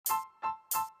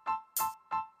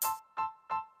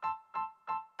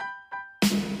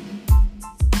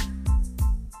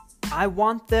I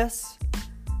want this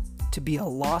to be a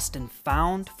lost and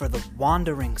found for the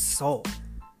wandering soul.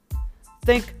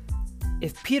 Think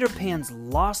if Peter Pan's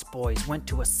Lost Boys went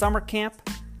to a summer camp,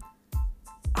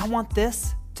 I want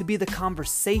this to be the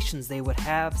conversations they would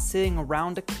have sitting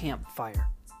around a campfire.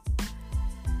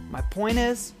 My point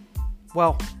is,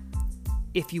 well,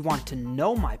 if you want to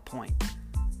know my point,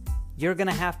 you're going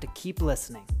to have to keep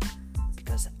listening,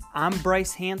 because I'm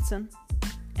Bryce Hanson,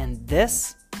 and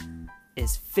this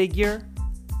is Figure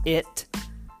It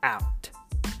Out.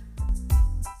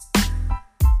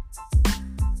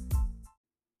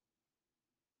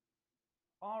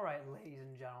 All right, ladies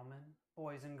and gentlemen,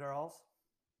 boys and girls,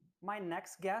 my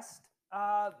next guest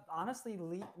honestly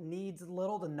needs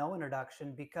little to no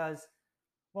introduction because,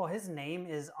 well, his name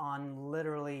is on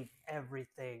literally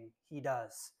everything he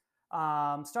does.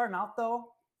 Starting out, though,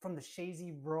 from the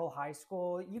Shazy Rural High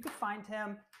School, you could find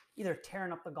him either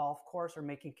tearing up the golf course or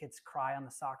making kids cry on the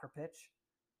soccer pitch.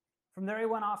 From there, he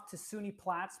went off to SUNY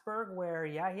Plattsburgh, where,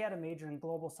 yeah, he had a major in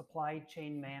global supply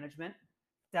chain management.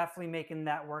 Definitely making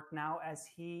that work now, as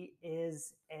he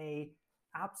is a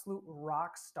absolute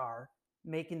rock star,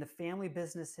 making the family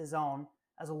business his own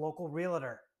as a local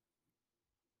realtor.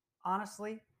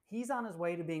 Honestly, he's on his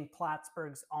way to being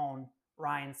Plattsburgh's own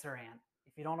Ryan Serhant.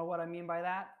 If you don't know what I mean by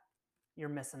that, you're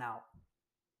missing out.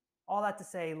 All that to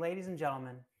say, ladies and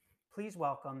gentlemen, please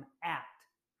welcome at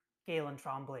Galen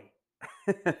Trombley.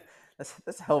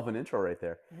 That's a hell of an intro right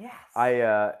there.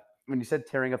 Yes. When you said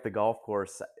tearing up the golf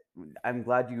course, I'm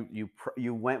glad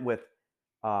you went with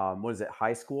what is it,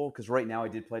 high school? Because right now I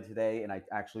did play today, and I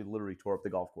actually literally tore up the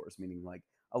golf course, meaning like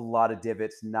a lot of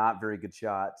divots, not very good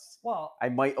shots. Well, I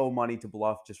might owe money to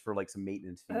Bluff just for like some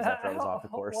maintenance fees after I was off the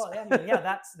course. Well, I mean,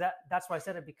 yeah, that's why I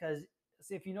said it, because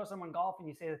see, if you know someone golf and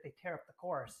you say that they tear up the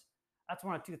course, that's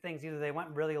one of two things: either they went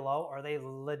really low or they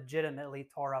legitimately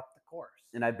tore up the course.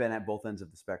 And I've been at both ends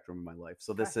of the spectrum in my life,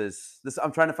 so this is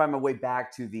I'm trying to find my way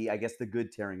back to the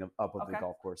good tearing up of the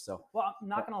golf course. So, well, I'm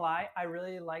not gonna lie, I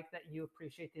really like that you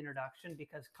appreciate the introduction,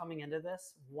 because coming into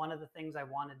this, one of the things I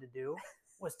wanted to do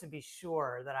was to be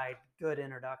sure that I had good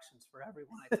introductions for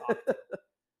everyone I talked to.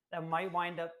 That might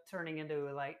wind up turning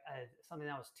into like something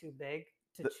that was too big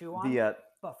to chew on.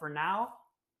 But for now,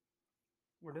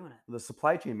 we're doing it. The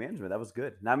supply chain management, that was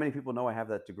good. Not many people know I have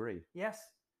that degree. Yes.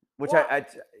 Which well,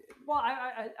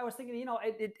 I was thinking,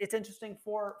 it's interesting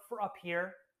for up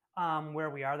here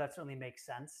where we are. That certainly makes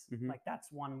sense. Mm-hmm. Like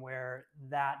that's one where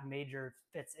that major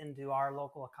fits into our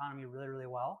local economy really, really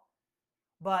well.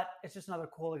 But it's just another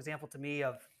cool example to me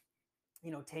of,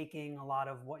 taking a lot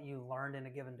of what you learned in a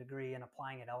given degree and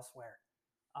applying it elsewhere.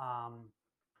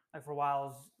 Like for a while, I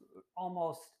was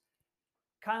almost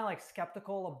kind of like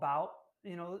skeptical about,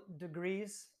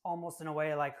 degrees, almost in a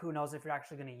way like, who knows if you're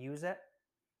actually going to use it.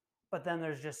 But then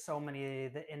there's just so many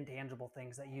the intangible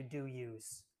things that you do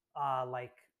use,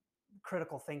 like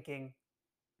critical thinking,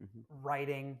 mm-hmm.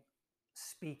 writing,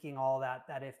 speaking, all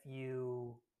that if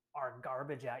you are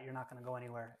garbage at, you're not going to go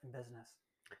anywhere in business.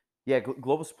 Yeah,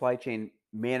 global supply chain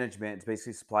management, it's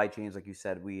basically supply chains. Like you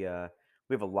said, we have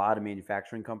a lot of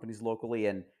manufacturing companies locally,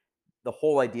 and the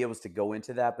whole idea was to go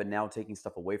into that, but now taking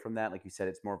stuff away from that. Like you said,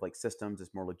 it's more of like systems,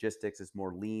 it's more logistics, it's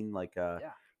more lean. Like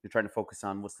you're trying to focus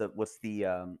on what's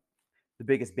the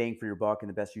biggest bang for your buck and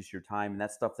the best use of your time. And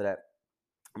that's stuff that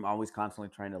I'm always constantly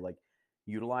trying to like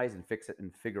utilize and fix it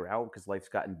and figure out, because life's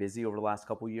gotten busy over the last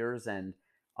couple of years, and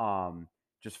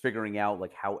just figuring out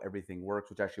like how everything works,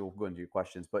 which actually will go into your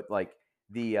questions. But like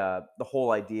the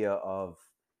whole idea of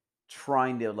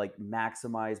trying to like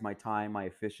maximize my time, my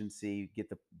efficiency, get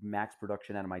the max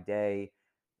production out of my day.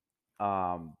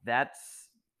 That's,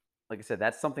 like I said,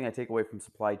 that's something I take away from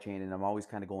supply chain, and I'm always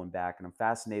kind of going back, and I'm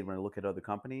fascinated when I look at other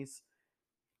companies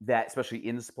that, especially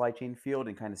in the supply chain field,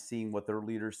 and kind of seeing what their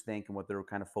leaders think and what they're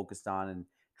kind of focused on, and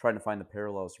trying to find the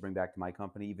parallels to bring back to my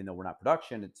company. Even though we're not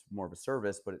production, it's more of a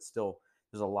service, but it's still,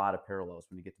 there's a lot of parallels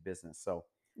when you get to business. So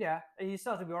yeah, and you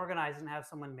still have to be organized and have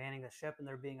someone manning the ship and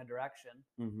there being a direction.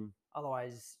 Mm-hmm.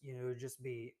 Otherwise, just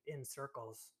be in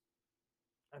circles.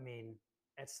 I mean,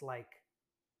 it's like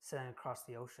sailing across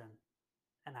the ocean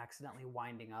and accidentally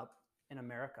winding up in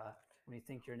America when you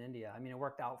think you're in India. I mean, it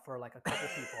worked out for like a couple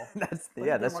people. That's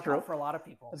true. For a lot of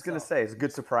people. I was going to say, it's a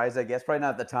good surprise, I guess. Probably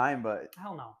not at the time, but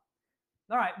hell no.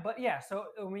 All right, but yeah. So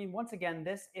I mean, once again,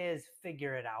 this is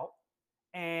Figure It Out,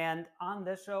 and on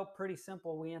this show, pretty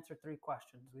simple. We answer 3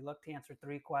 questions. We look to answer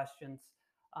 3 questions,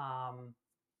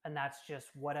 and that's just,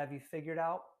 what have you figured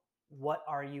out? What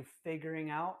are you figuring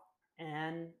out?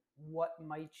 And what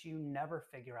might you never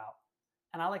figure out?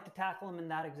 And I like to tackle them in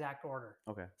that exact order.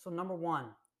 Okay. So number 1,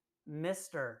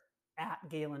 Mr. at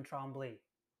Galen Trombley.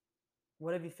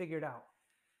 What have you figured out?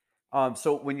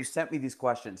 So when you sent me these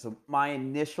questions, so my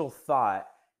initial thought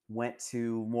went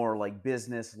to more like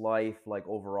business life, like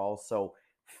overall. So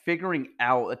figuring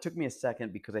out, it took me a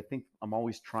second because I think I'm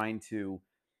always trying to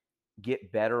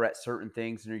get better at certain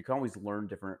things, and you can always learn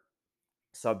different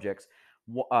subjects.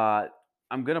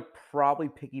 I'm gonna probably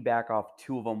piggyback off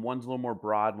two of them. One's a little more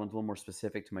broad, one's a little more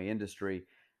specific to my industry.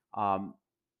 Um,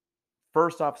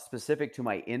 First off, specific to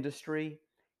my industry,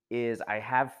 is I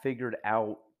have figured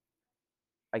out,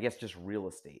 I guess, just real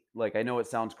estate. Like, I know it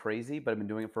sounds crazy, but I've been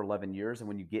doing it for 11 years. And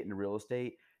when you get into real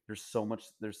estate, there's so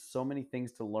many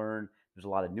things to learn. There's a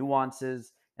lot of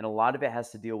nuances, and a lot of it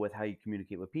has to deal with how you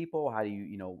communicate with people, how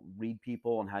you read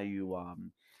people, and how you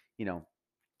know,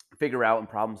 figure out and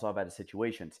problem solve out of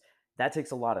situations. That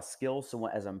takes a lot of skill. So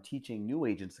as I'm teaching new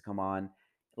agents to come on,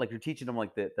 like you're teaching them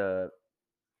like the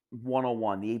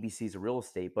 101, the ABCs of real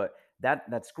estate, but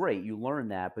that's great. You learn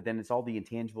that, but then it's all the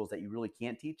intangibles that you really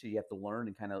can't teach. You have to learn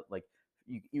and kind of like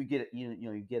you get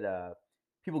you get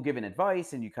people giving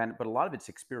advice and you kind of, but a lot of it's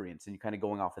experience and you kind of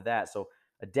going off of that. So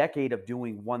a decade of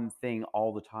doing one thing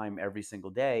all the time every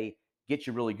single day gets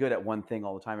you really good at one thing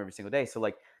all the time every single day. So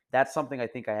like that's something I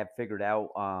think I have figured out.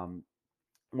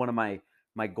 One of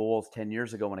my goals 10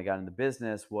 years ago when I got into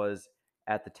business was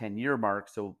at the 10-year mark.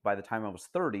 So by the time I was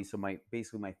 30, so my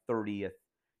basically my 30th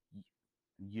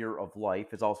year of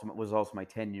life is also was also my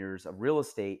 10 years of real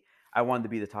estate. I wanted to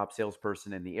be the top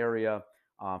salesperson in the area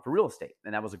for real estate,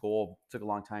 and that was a goal. It took a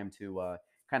long time to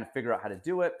kind of figure out how to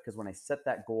do it because when I set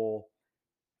that goal,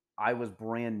 I was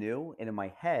brand new, and in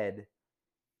my head,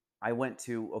 I went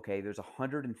to okay, there's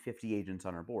 150 agents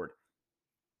on our board.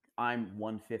 I'm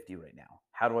 150 right now.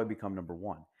 How do I become number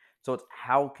one? So it's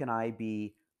how can I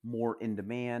be more in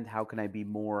demand? How can I be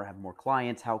more, have more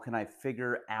clients? How can I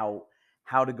figure out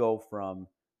how to go from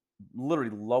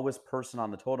literally lowest person on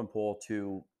the totem pole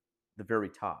to the very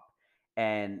top?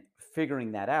 And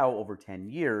figuring that out over 10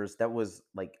 years, that was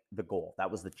like the goal.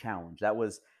 That was the challenge. That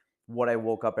was what I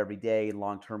woke up every day.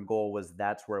 Long term goal was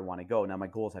that's where I want to go. Now, my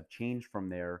goals have changed from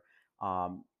there.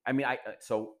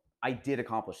 So I did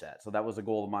accomplish that. So that was a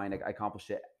goal of mine. I accomplished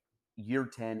it year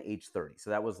 10, age 30. So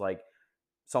that was like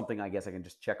something I guess I can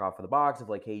just check off of the box of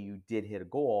like, hey, you did hit a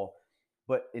goal.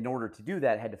 But in order to do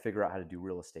that, I had to figure out how to do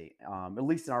real estate, at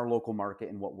least in our local market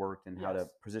and what worked and how to Yes.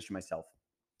 position myself.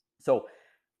 So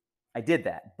I did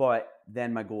that, but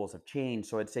then my goals have changed.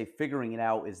 So I'd say figuring it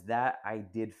out is that I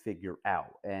did figure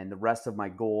out. And the rest of my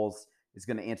goals is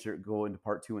going to go into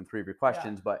part two and three of your Yeah.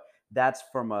 questions. But that's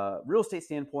from a real estate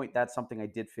standpoint, that's something I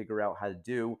did figure out how to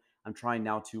do. I'm trying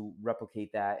now to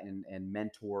replicate that and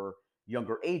mentor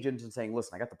younger agents and saying,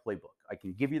 listen, I got the playbook. I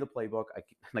can give you the playbook.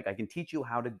 I can teach you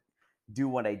how to do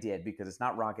what I did because it's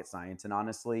not rocket science. And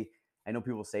honestly, I know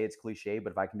people say it's cliche,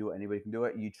 but if I can do it, anybody can do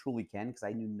it. You truly can because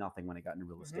I knew nothing when I got into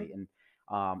real Hmm. estate, and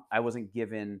I wasn't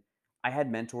given. I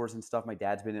had mentors and stuff. My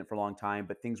dad's been in it for a long time,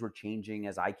 but things were changing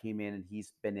as I came in, and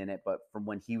he's been in it. But from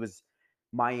when he was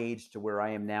my age to where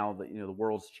I am now, the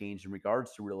world's changed in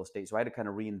regards to real estate. So I had to kind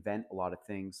of reinvent a lot of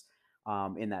things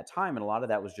in that time, and a lot of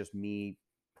that was just me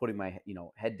putting my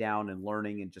head down and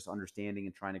learning and just understanding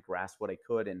and trying to grasp what I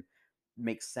could and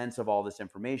make sense of all this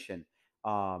information.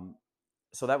 Um,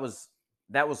 so that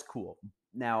was cool.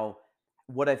 Now,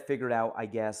 what I figured out, I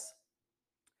guess,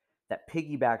 that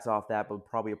piggybacks off that, but would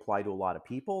probably apply to a lot of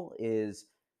people, is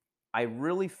I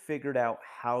really figured out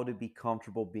how to be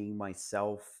comfortable being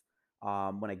myself.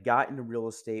 When I got into real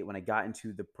estate, when I got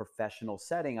into the professional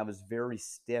setting, I was very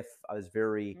stiff. I was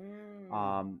very, Mm.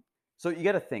 um, so you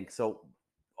got to think. So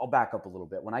I'll back up a little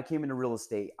bit. When I came into real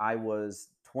estate, I was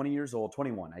 20 years old,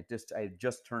 21. I had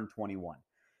just turned 21.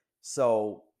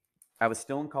 So I was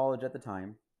still in college at the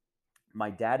time. My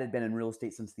dad had been in real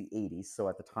estate since the 80s. So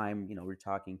at the time, we're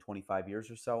talking 25 years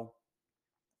or so.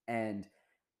 And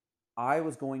I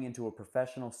was going into a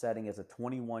professional setting as a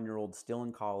 21-year-old still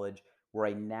in college where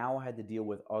I now had to deal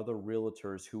with other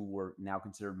realtors who were now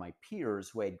considered my peers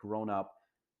who I had grown up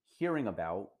hearing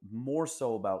about, more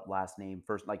so about last name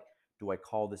first. Like, do I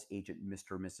call this agent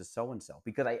Mr. or Mrs. So and so?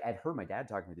 Because I had heard my dad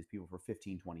talking to these people for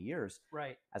 15, 20 years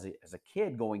Right. as a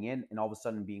kid going in and all of a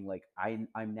sudden being like, I'm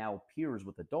now peers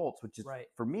with adults, which is Right.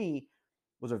 for me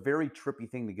was a very trippy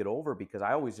thing to get over because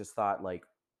I always just thought like,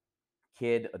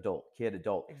 kid, adult, kid,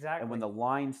 adult. And when Exactly. the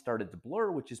line started to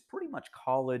blur, which is pretty much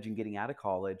college and getting out of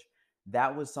college,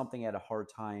 that was something I had a hard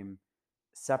time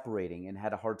separating and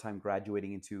had a hard time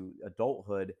graduating into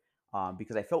adulthood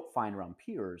because I felt fine around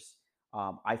peers.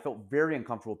 I felt very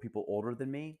uncomfortable with people older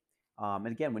than me. And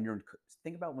again,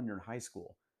 think about when you're in high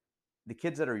school, the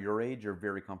kids that are your age are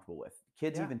very comfortable with.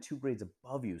 Kids Yeah. even 2 grades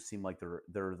above you seem like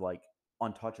they're like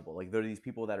untouchable. Like they're these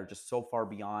people that are just so far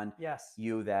beyond Yes.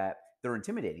 you that they're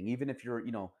intimidating. Even if you're,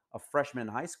 a freshman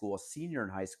in high school, a senior in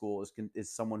high school is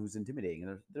someone who's intimidating,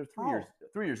 and they're Oh,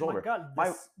 3 years my older. God,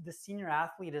 My the senior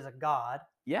athlete is a god,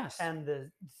 Yes. and the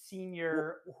Well,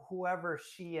 senior whoever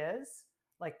she is,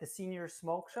 like the senior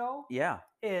smoke show, yeah.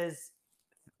 is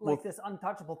like Well, this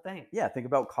untouchable thing. yeah, think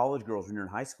about college girls when you're in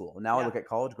high school. And now I Yeah. look at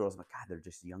college girls, I'm like, God, they're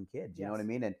just young kids. You know what I Yes.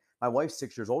 mean? And my wife's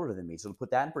 6 years older than me. So to put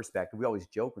that in perspective, we always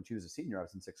joke when she was a senior, I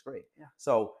was in sixth grade. Yeah.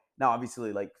 So now,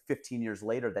 obviously, like 15 years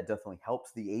later, that definitely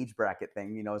helps the age bracket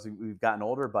thing, as we've gotten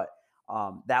older. But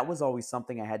that was always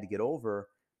something I had to get over.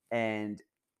 And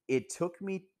it took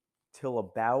me till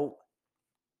about,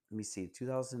 let me see,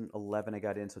 2011, I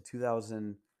got in. So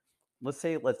 2000, let's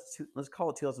call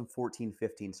it 2014,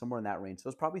 15, somewhere in that range. So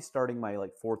it's probably starting my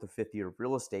like fourth or fifth year of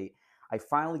real estate. I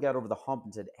finally got over the hump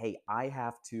and said, hey, I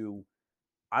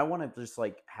want to just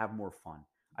like have more fun.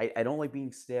 I don't like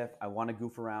being stiff. I want to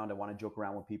goof around. I want to joke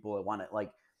around with people. I want to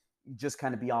like just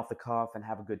kind of be off the cuff and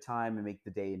have a good time and make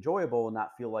the day enjoyable and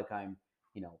not feel like I'm,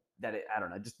 I don't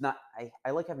know, just not,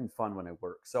 I like having fun when I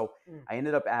work. So Mm. I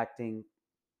ended up acting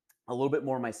a little bit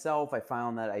more myself. I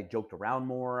found that I joked around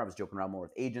more. I was joking around more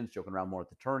with agents, joking around more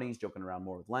with attorneys, joking around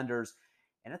more with lenders.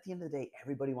 And at the end of the day,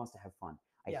 everybody wants to have fun.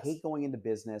 I hate Yes. going into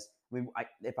business. I mean,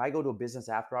 if I go to a business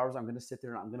after hours, I'm going to sit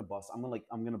there and I'm going to bust. I'm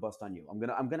going to bust on you. I'm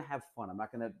going to have fun. I'm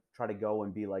not going to try to go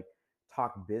and be like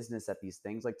talk business at these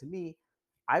things. Like to me,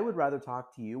 I would rather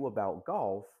talk to you about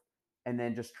golf and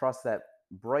then just trust that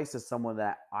Bryce is someone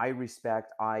that I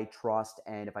respect, I trust,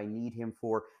 and if I need him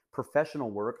for professional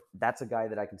work, that's a guy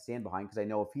that I can stand behind because I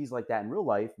know if he's like that in real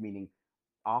life, meaning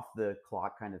off the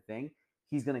clock kind of thing,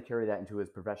 he's going to carry that into his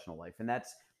professional life. And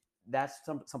that's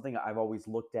something I've always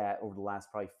looked at over the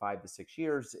last probably 5 to 6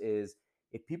 years is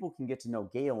if people can get to know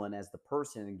Galen as the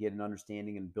person and get an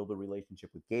understanding and build a relationship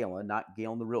with Galen, not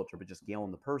Galen the realtor, but just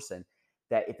Galen the person,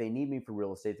 that if they need me for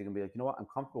real estate, they're gonna be like, you know what, I'm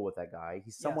comfortable with that guy.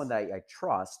 He's someone Yes. that I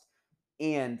trust.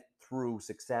 And through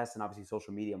success and obviously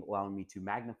social media allowing me to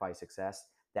magnify success,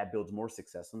 that builds more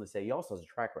success. And they say he also has a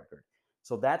track record.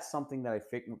 So that's something that I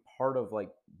think part of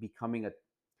like becoming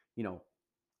you know,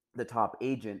 the top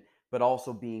agent, but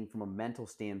also being from a mental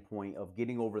standpoint of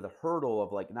getting over the hurdle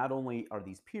of like, not only are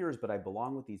these peers, but I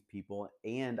belong with these people.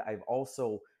 And I've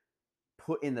also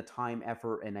put in the time,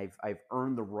 effort, and I've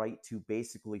earned the right to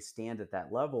basically stand at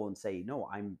that level and say, no,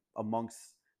 I'm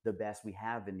amongst the best we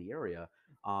have in the area.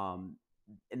 Um,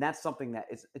 and that's something that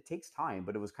it takes time,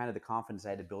 but it was kind of the confidence I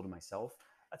had to build in myself.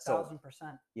 A So thousand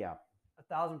percent. yeah.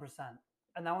 1,000%.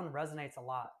 And that one resonates a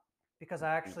lot because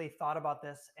I actually thought about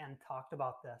this and talked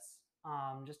about this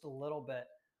just a little bit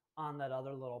on that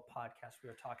other little podcast we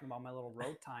were talking about, my little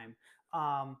road time.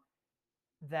 Um,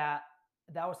 that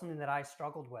that was something that I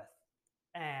struggled with.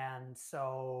 And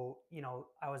so,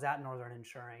 I was at Northern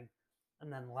Insuring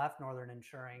and then left Northern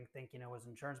Insuring thinking it was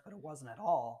insurance, but it wasn't at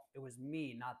all. It was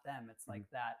me, not them. It's Mhm. like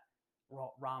that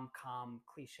rom com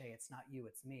cliche. It's not you,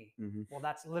 it's me. Mhm. Well,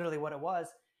 that's literally what it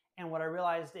was. And what I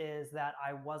realized is that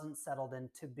I wasn't settled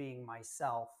into being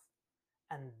myself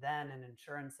and then an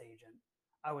insurance agent.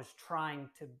 I was trying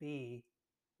to be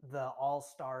the all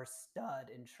star stud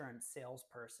insurance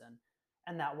salesperson.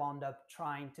 And that wound up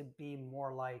trying to be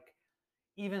more like,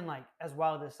 even like, as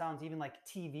wild as this sounds, even like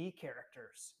TV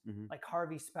characters, Mhm. like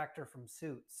Harvey Specter from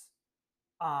Suits,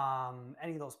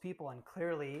 any of those people. And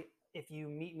clearly, if you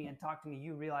meet me and talk to me,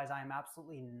 you realize I am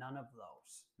absolutely none of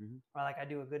those. Mhm. Right? Like I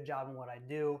do a good job in what I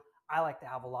do. I like to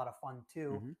have a lot of fun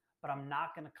too, Mhm. but I'm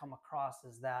not going to come across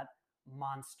as that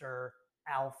monster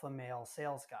alpha male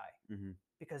sales guy Mhm.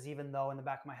 because even though in the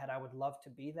back of my head I would love to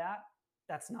be that,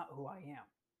 that's not who I am.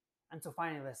 And so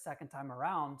finally, the second time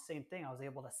around, same thing. I was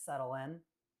able to settle in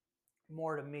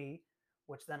more to me,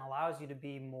 which then allows you to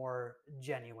be more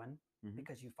genuine Mhm.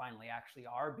 because you finally actually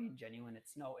are being genuine.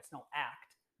 It's no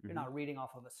act. You're Mhm. not reading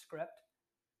off of a script,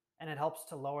 and it helps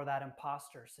to lower that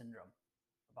imposter syndrome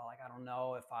about like I don't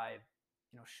know if I,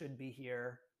 should be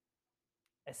here,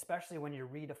 especially when you're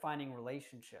redefining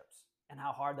relationships and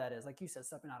how hard that is. Like you said,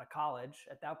 stepping out of college,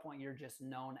 at that point you're just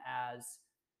known as,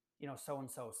 so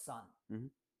and so's son. Mhm.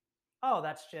 Oh,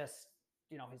 that's just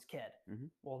his kid.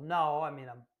 Mhm. Well, no, I mean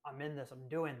I'm in this, I'm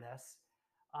doing this.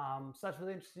 So that's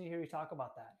really interesting to hear you talk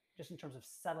about that, just in terms of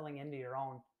settling into your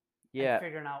own and Yeah.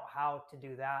 figuring out how to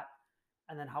do that,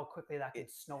 and then how quickly that can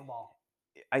It, snowball.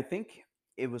 I think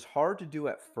it was hard to do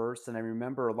at first, and I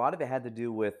remember a lot of it had to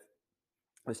do with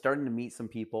I was starting to meet some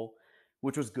people,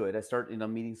 which was good. I started,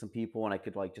 meeting some people, and I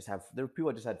could like just have there were people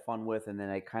I just had fun with, and then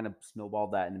I kind of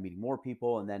snowballed that into meeting more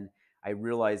people, and then I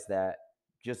realized that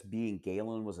just being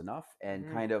Galen was enough, and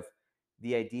Mm, kind of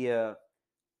the idea,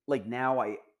 like now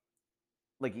I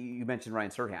like you mentioned Ryan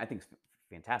Serhant. I think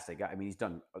fantastic. I mean, he's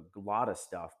done a lot of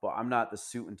stuff, but I'm not the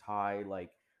suit and tie. Like,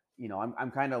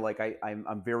 I'm kind of like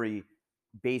I'm very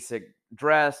basic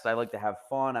dressed. I like to have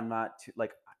fun. I'm not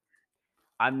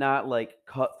like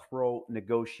cutthroat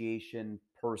negotiation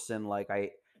person. Like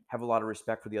I have a lot of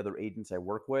respect for the other agents I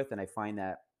work with, and I find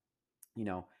that you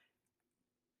know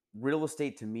real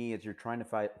estate to me is you're trying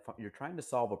to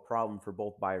solve a problem for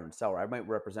both buyer and seller. I might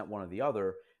represent one or the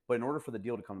other, but in order for the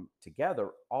deal to come together,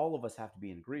 all of us have to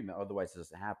be in agreement. Otherwise, it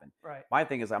doesn't happen. Right. My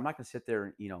thing is, I'm not going to sit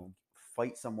there and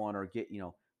fight someone or get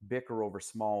bicker over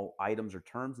small items or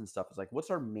terms and stuff. It's like, what's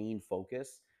our main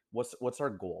focus? What's our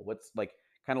goal? What's like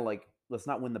kind of like let's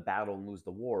not win the battle and lose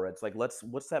the war. It's like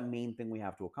what's that main thing we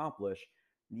have to accomplish?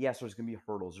 Yes, there's going to be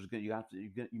hurdles.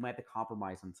 You might have to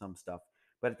compromise on some stuff,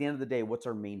 but at the end of the day, what's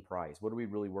our main prize? What are we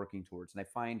really working towards? And I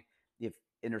find if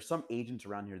and there's some agents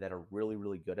around here that are really,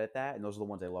 really good at that, and those are the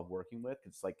ones I love working with.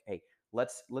 It's like, hey,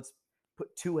 let's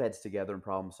put two heads together and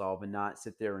problem solve, and not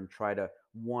sit there and try to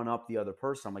one up the other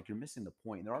person. I'm like, you're missing the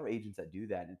point. And there are agents that do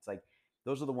that, and it's like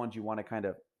those are the ones you want to kind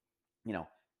of, you know,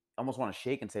 almost want to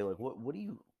shake and say, like, what do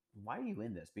you? Why are you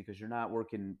in this? Because you're not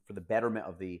working for the betterment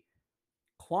of the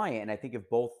client. And I think if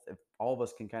all of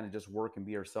us can kind of just work and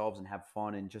be ourselves and have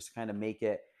fun and just kind of make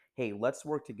it, hey, let's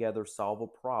work together, solve a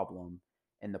problem.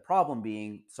 And the problem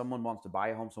being someone wants to buy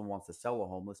a home, someone wants to sell a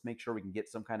home. Let's make sure we can get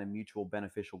some kind of mutual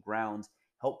beneficial grounds,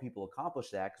 help people accomplish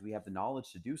that because we have the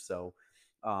knowledge to do so,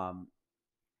 um,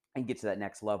 and get to that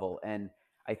next level. And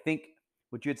I think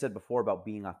what you had said before about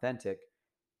being authentic,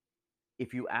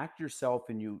 if you act yourself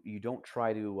and you don't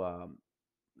try to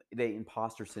the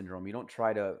imposter syndrome. You don't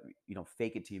try to,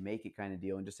 fake it till you make it kind of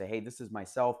deal and just say, hey, this is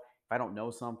myself. If I don't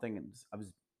know something, and this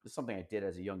is something I did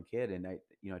as a young kid, and I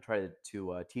try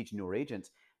to teach newer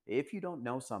agents. If you don't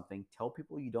know something, tell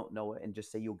people you don't know it, and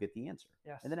just say you'll get the answer,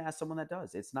 Yes. and then ask someone that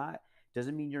does. It's not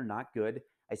doesn't mean you're not good.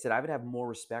 I said I would have more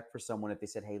respect for someone if they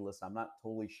said, hey, listen, I'm not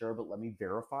totally sure, but let me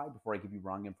verify before I give you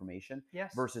wrong information,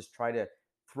 Yes. versus try to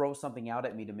throw something out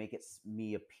at me to make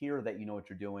me appear that you know what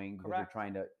you're doing because you're Correct.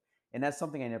 trying to, and that's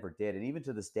something I never did. And even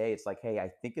to this day, it's like, hey, I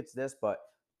think it's this, but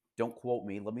don't quote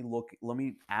me. Let me look. Let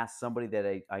me ask somebody that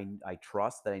I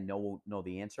trust that I know will know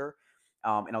the answer,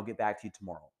 and I'll get back to you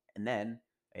tomorrow. And then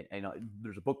I know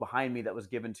there's a book behind me that was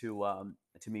given to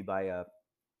me by a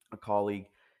colleague,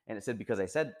 and it said because I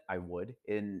said I would,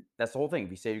 and that's the whole thing. If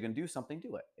you say you're going to do something,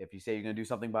 do it. If you say you're going to do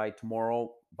something by tomorrow,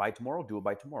 do it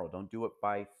by tomorrow. Don't do it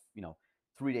by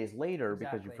 3 days later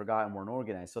because you Exactly. forgot and weren't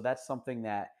organized. So that's something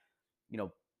that you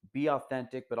know be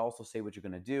authentic but also say what you're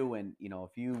going to do. And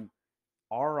if you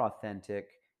are authentic,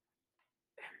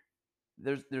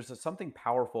 something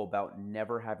powerful about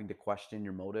never having to question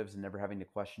your motives and never having to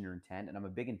question your intent. And I'm a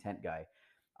big intent guy.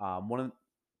 One of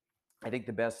I think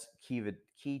the best key of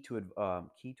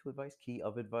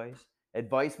advice the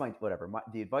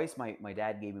advice my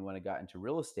dad gave me when I got into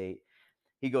real estate.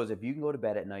 He goes, if you can go to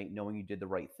bed at night knowing you did the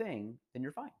right thing, then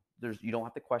you're fine. You don't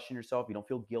have to question yourself. You don't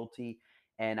feel guilty.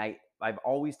 And I've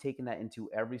always taken that into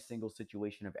every single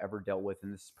situation I've ever dealt with.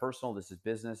 And this is personal, this is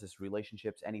business, this is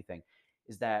relationships, anything,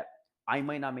 is that I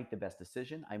might not make the best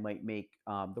decision. I might make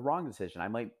the wrong decision. I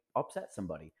might upset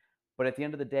somebody. But at the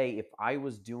end of the day, if I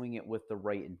was doing it with the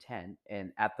right intent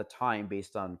and at the time,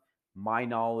 based on my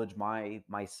knowledge,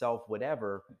 myself,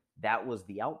 whatever, that was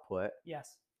the output,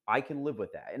 Yes. I can live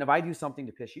with that. And if I do something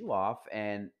to piss you off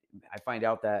and I find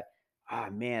out that,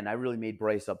 man, I really made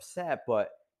Bryce upset,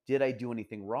 but did I do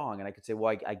anything wrong? And I could say,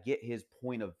 well, I get his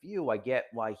point of view. I get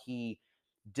why he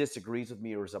disagrees with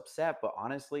me or is upset, but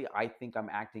honestly, I think I'm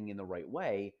acting in the right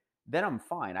way. Then I'm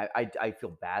fine. I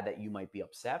feel bad that you might be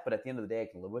upset, but at the end of the day, I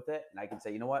can live with it. And I can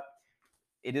say, you know what?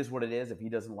 It is what it is. If he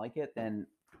doesn't like it, then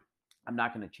I'm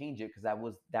not going to change it because that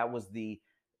was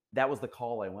the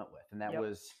call I went with, and that Yep.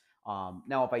 was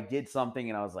now if I did something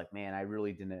and I was like, man, I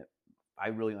really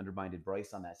undermined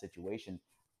Bryce on that situation.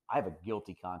 I have a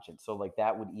guilty conscience, so like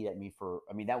that would eat at me for.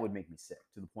 I mean, that would make me sick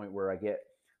to the point where I get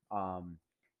um,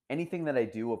 anything that I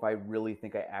do. If I really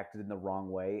think I acted in the wrong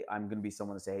way, I'm going to be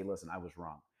someone to say, hey, listen, I was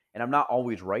wrong, and I'm not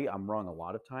always right. I'm wrong a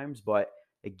lot of times, but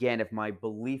again, if my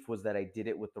belief was that I did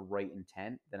it with the right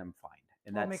intent, then I'm fine,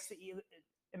 and Well, that's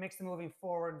it makes the moving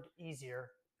forward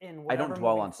easier in I don't whatever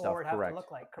dwell moving on stuff. forward have to Correct.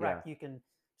 look like. Yeah. Correct. You can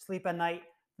sleep at night.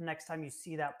 The next time you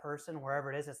see that person,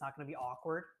 wherever it is, it's not going to be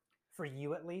awkward for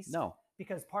you at least, No.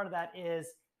 because part of that is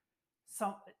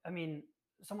some. I mean,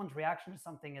 someone's reaction to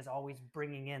something is always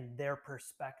bringing in their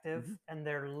perspective Mhm. and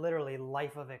their literally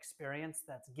life of experience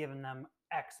that's given them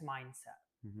X mindset.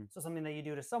 Mhm. So something that you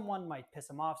do to someone might piss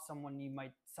them off. Something you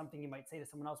might say to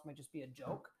someone else might just be a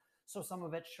joke. So some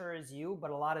of it sure is you,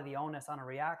 but a lot of the onus on a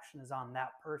reaction is on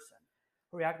that person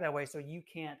who react that way. So you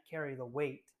can't carry the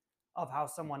weight of how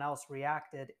someone else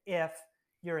reacted if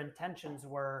your intentions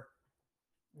were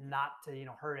not to,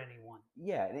 hurt anyone.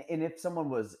 Yeah, and if someone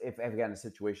was, if I've gotten a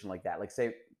situation like that, like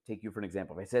say, take you for an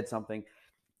example, if I said something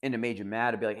and it made you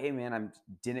mad, I'd be like, hey man, I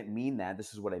didn't mean that.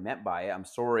 This is what I meant by it. I'm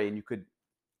sorry, and you could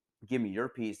give me your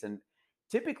piece. And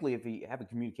typically, if you have a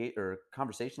communicate or a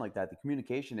conversation like that, the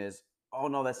communication is, oh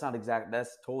no, that's not exact.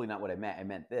 That's totally not what I meant. I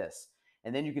meant this.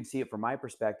 And then you can see it from my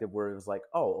perspective, where it was like,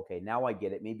 oh, okay, now I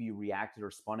get it. Maybe you reacted or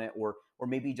spun it, or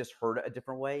maybe you just heard it a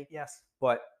different way. Yes.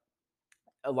 But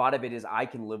a lot of it is I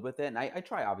can live with it, and I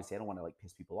try. Obviously, I don't want to like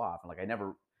piss people off, and like I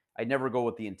never go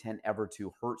with the intent ever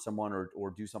to hurt someone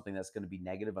or do something that's going to be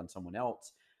negative on someone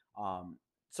else. Um,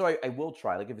 so I will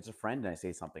try. Like if it's a friend and I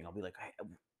say something, I'll be like, hey,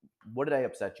 what did I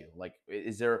upset you? Like,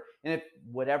 is there? And if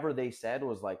whatever they said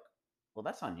was like, well,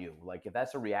 that's on you. Like if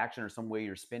that's a reaction or some way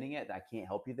you're spinning it, I can't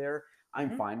help you there.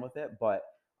 I'm Hmm. fine with it, but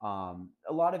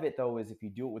a lot of it though is if you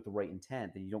do it with the right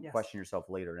intent, then you don't Yes. question yourself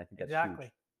later, and I think that's huge.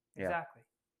 Exactly. Yeah. Exactly.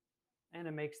 And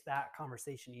it makes that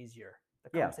conversation easier,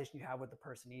 the Yeah. conversation you have with the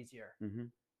person easier. Hmm.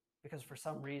 Because for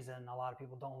some reason, a lot of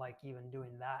people don't like even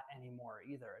doing that anymore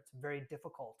either. It's very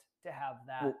difficult to have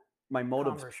that Well, my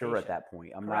motive's pure at conversation. that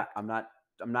point. Correct.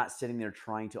 I'm not sitting there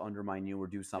trying to undermine you or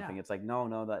do Yeah. something. It's like, no,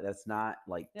 no, that's not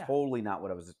like Yeah. totally not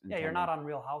what I was Yeah. You're not intending. on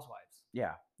Real Housewives.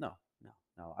 Yeah. No, no,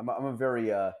 no. I'm a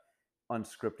very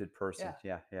unscripted person.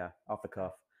 Yeah. Yeah, yeah. Off the Okay.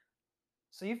 cuff.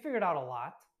 So you figured out a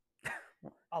lot,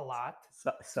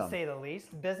 to Some. say the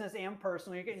least, business and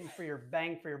personal. You're getting for your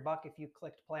bang for your buck if you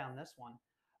clicked play on this one.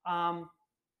 Um,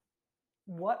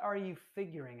 what are you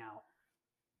figuring out?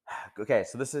 Okay,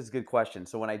 so this is a good question.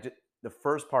 So when I did the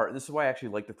first part, this is why I actually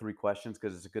like the three questions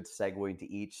because it's a good segue into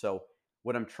each. So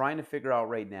what I'm trying to figure out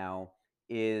right now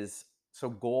is so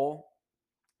goal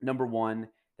number one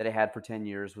that I had for 10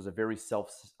 years was a very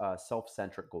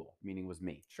self-centric goal, meaning was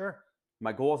me. Sure.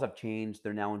 My goals have changed.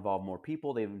 They're now involve more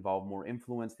people. They involve more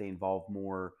influence. They involve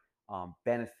more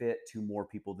benefit to more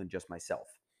people than just myself.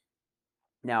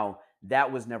 Now,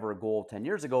 that was never a goal 10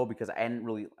 years ago because I hadn't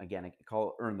really, again, I call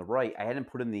it earn the right. I haven't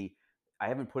put in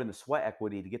the sweat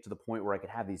equity to get to the point where I could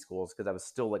have these goals because I was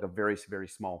still like a very, very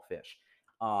small fish.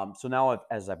 So now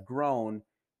as I've grown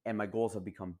and my goals have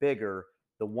become bigger,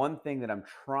 the one thing that I'm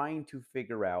trying to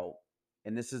figure out,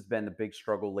 and this has been a big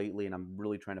struggle lately, and I'm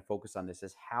really trying to focus on this,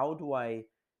 is how do I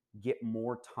get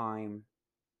more time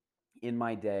in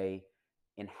my day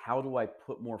and how do I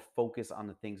put more focus on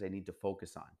the things I need to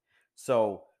focus on?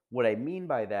 So, what I mean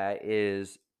by that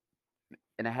is,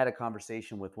 and I had a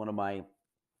conversation with one of my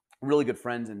really good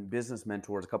friends and business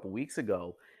mentors a couple weeks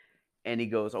ago, and he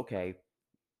goes, okay,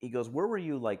 he goes, where were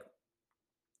you like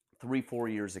 3, 4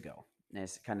 years ago? And I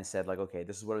kind of said, like, okay,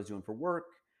 this is what I was doing for work.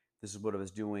 This is what I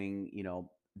was doing.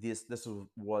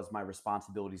 Was my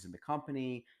responsibilities in the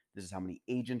company. This is how many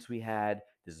agents we had.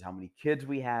 This is how many kids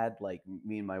we had, like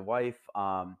me and my wife.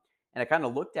 And I kind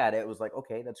of looked at it. It was like,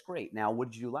 okay, that's great. Now,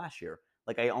 what did you do last year?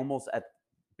 Like, I almost at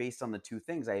based on the two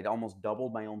things, I had almost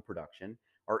doubled my own production.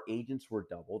 Our agents were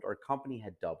doubled. Our company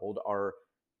had doubled. Our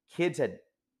kids had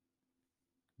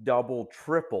doubled,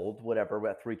 tripled, whatever. We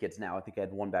got 3 kids now. I think I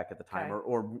had one back at the time, Okay.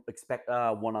 or expect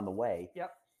one on the way.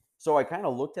 Yep. So I kind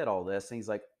of looked at all this, and he's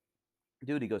like,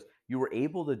 "Dude," he goes, "you were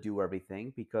able to do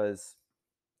everything because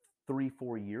 3,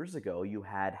 4 years ago you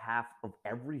had half of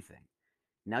everything.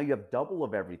 Now you have double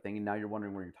of everything, and now you're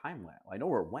wondering where your time went. Well, I know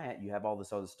where it went. You have all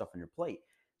this other stuff on your plate.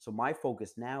 So my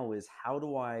focus now is how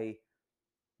do I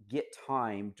get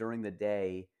time during the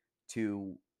day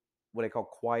to what I call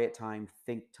quiet time,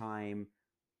 think time,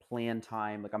 plan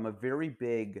time. Like I'm a very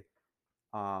big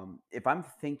if I'm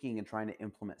thinking and trying to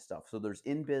implement stuff. So there's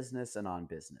in business and on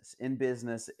business. In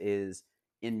business is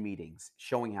in meetings,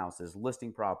 showing houses,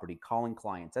 listing property, calling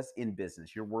clients. That's in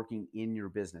business. You're working in your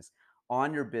business.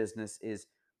 On your business is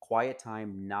quiet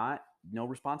time, not no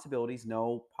responsibilities,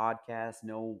 no podcasts,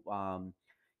 no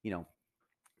you know,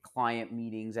 client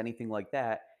meetings, anything like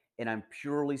that. And I'm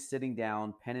purely sitting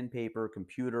down, pen and paper,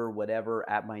 computer, whatever,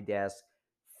 at my desk,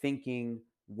 thinking,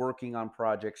 working on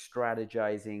projects,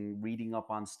 strategizing, reading up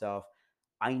on stuff.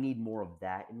 I need more of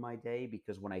that in my day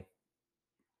because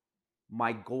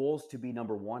my goals to be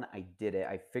number one, I did it.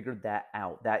 I figured that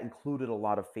out. That included a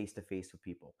lot of face to face with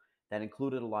people. That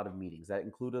included a lot of meetings. That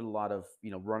included a lot of,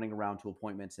 running around to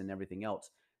appointments and everything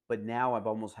else. But now I've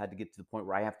almost had to get to the point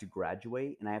where I have to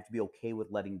graduate and I have to be okay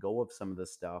with letting go of some of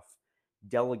this stuff,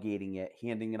 delegating it,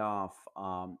 handing it off,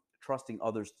 trusting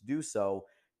others to do so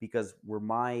because where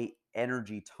my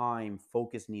energy, time,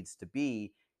 focus needs to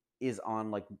be is on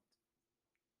like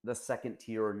the second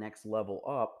tier or next level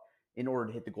up in order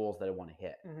to hit the goals that I want to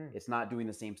hit. Hmm. It's not doing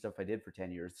the same stuff I did for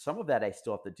 10 years. Some of that I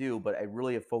still have to do, but I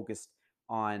really have focused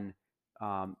on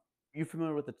um, You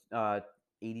familiar with the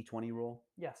 80-20 rule?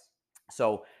 Yes.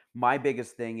 So my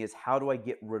biggest thing is how do I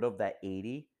get rid of that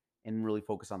 80 and really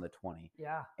focus on the 20?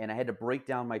 Yeah. And I had to break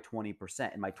down my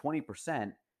 20%. And my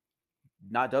 20%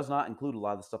 not does not include a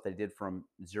lot of the stuff that I did from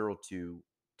 0 to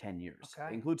 10 years. It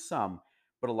Okay. includes some,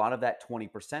 but a lot of that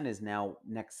 20% is now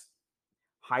next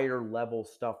higher level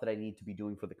stuff that I need to be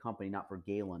doing for the company, not for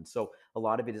Galen. So a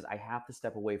lot of it is I have to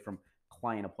step away from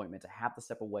client appointments. I have to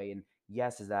step away. And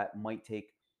yes, is that might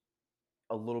take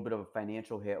a little bit of a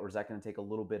financial hit, or is that going to take a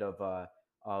little bit of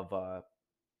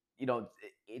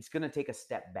it's going to take a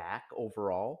step back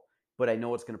overall, but I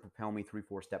know it's going to propel me 3,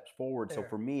 4 steps forward. So Fair.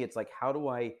 for me, it's like, how do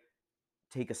I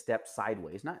take a step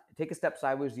sideways? Not take a step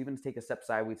sideways, even take a step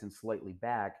sideways and slightly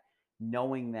back,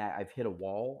 knowing that I've hit a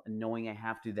wall and knowing I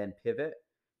have to then pivot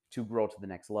to grow to the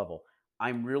next level.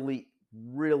 I'm really,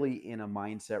 really in a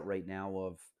mindset right now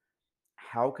of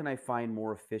how can I find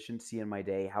more efficiency in my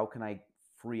day? How can I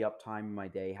free up time in my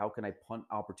day? How can I punt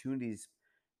opportunities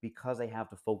because I have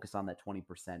to focus on that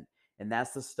 20%? And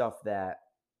that's the stuff that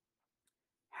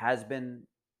has been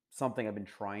something I've been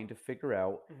trying to figure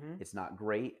out. Hmm. It's not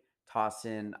great. Toss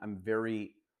in, I'm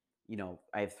very,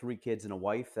 I have 3 kids and a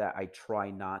wife that I try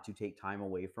not to take time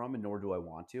away from, and nor do I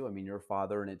want to. I mean, you're a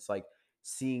father, and it's like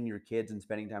seeing your kids and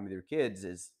spending time with your kids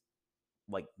is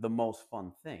like the most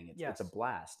fun thing. It's a Yes.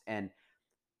 blast. And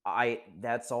I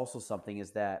that's also something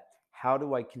is that how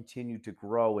do I continue to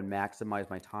grow and maximize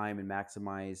my time and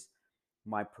maximize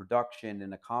my production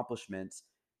and accomplishments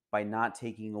by not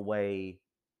taking away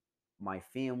my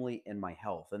family and my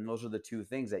health. And those are the two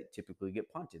things that typically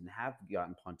get punted and have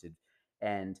gotten punted.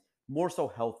 And more so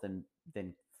health than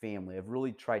family. I've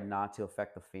really tried not to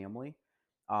affect the family.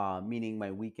 Meaning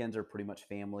my weekends are pretty much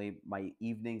family. My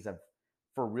evenings, I've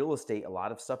for real estate, a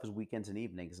lot of stuff is weekends and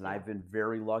evenings. And Yeah. I've been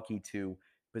very lucky to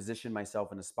position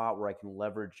myself in a spot where I can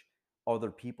leverage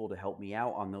other people to help me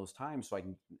out on those times so I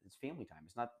can it's family time.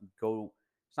 It's not go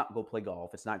play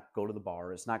golf. It's not go to the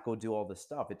bar. It's not go do all this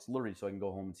stuff. It's literally so I can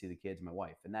go home and see the kids and my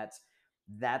wife. And that's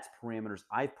parameters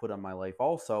I've put on my life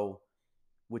also,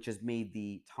 which has made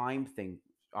the time thing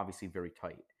obviously very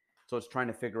tight. So it's trying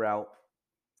to figure out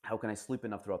how can I sleep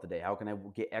enough throughout the day? How can I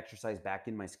get exercise back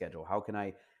in my schedule? How can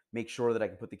I make sure that I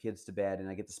can put the kids to bed and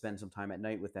I get to spend some time at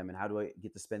night with them? And how do I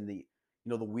get to spend the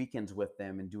weekends with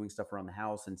them and doing stuff around the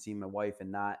house and seeing my wife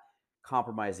and not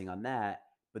compromising on that?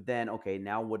 But then, okay,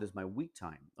 now what is my week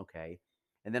time? Okay.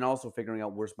 And then also figuring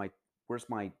out where's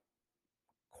my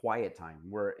quiet time,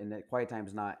 where and that quiet time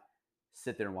is not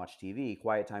sit there and watch TV.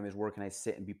 Quiet time is where can I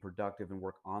sit and be productive and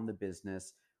work on the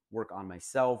business, work on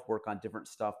myself, work on different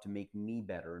stuff to make me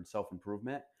better and self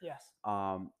improvement. Yes.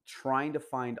 Trying to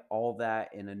find all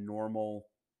that in a normal,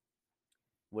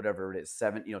 whatever it is,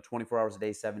 24 hours a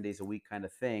day, 7 days a week kind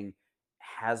of thing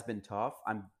has been tough.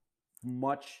 I'm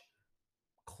much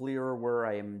clearer where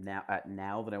I am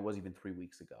now than I was even 3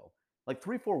 weeks ago. Like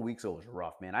 3, 4 weeks ago was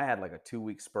rough, man. I had like a 2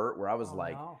 week spurt where I was Oh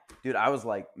like, no. dude, I was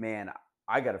like, man,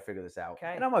 I got to figure this out.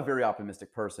 And Okay. I'm a very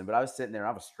optimistic person, but I was sitting there,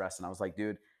 I was stressing. I was like,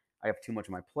 dude, I have too much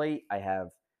on my plate.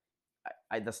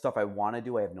 The stuff I want to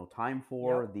do, I have no time Yep.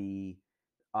 for.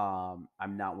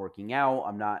 I'm not working out.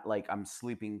 I'm not like I'm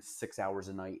sleeping 6 hours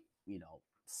a night.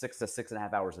 6 to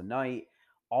 6.5 hours a night.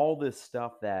 All this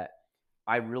stuff that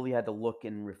I really had to look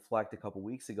and reflect a couple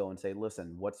weeks ago and say,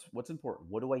 listen, what's important?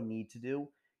 What do I need to do?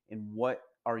 And what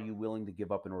are you willing to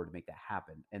give up in order to make that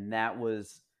happen? And that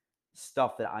was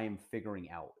stuff that I am figuring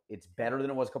out. It's Okay. better than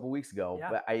it was a couple weeks ago, Yeah.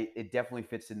 but it definitely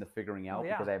fits in the figuring Well, out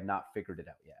yeah. because I have not figured it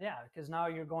out yet. Yeah. Because now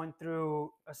you're going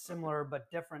through a similar but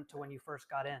different to when you first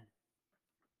got in.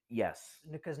 Yes.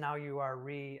 Because now you are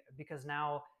because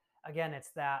now again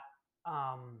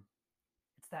um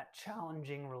it's that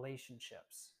challenging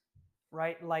relationships,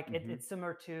 right? Like Hmm. it's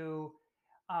similar to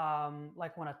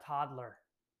like when a toddler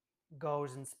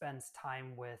goes and spends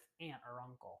time with aunt or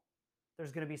uncle.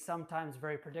 There's going to be sometimes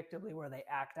very predictably where they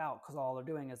act out because all they're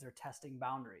doing is they're testing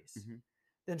boundaries. Hmm.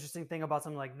 The interesting thing about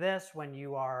something like this, when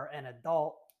you are an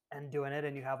adult and doing it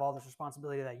and you have all this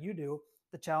responsibility that you do,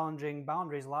 the challenging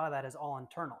boundaries, a lot of that is all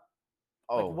internal.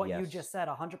 Like Oh, what you yes. just said,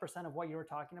 100% of what you were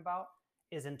talking about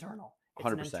is internal. It's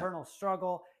an 100%. internal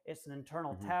struggle, it's an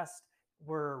internal Hmm. test.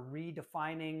 We're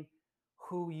redefining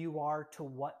who you are to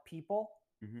what people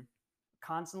Hmm.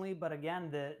 constantly. But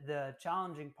again, the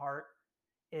challenging part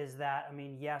is that, I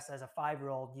mean, yes, as a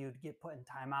 5-year-old, you'd get put in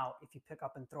timeout if you pick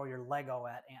up and throw your Lego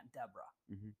at Aunt Deborah.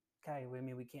 Hmm. Okay, I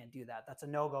mean, we can't do that. That's a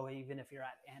no go, even if you're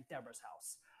at Aunt Deborah's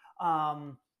house.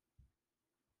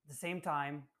 At the same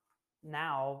time,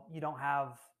 now you don't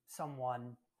have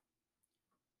someone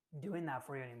doing that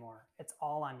for you anymore. It's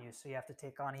all on you. So you have to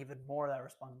take on even more of that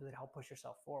responsibility to help push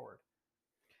yourself forward.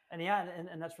 And yeah,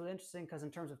 and that's really interesting because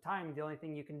in terms of time, the only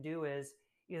thing you can do is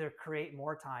either create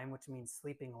more time, which means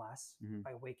sleeping less Hmm.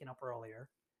 by waking up earlier,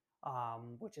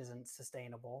 which isn't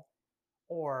sustainable,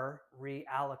 or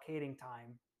reallocating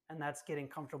time, and that's getting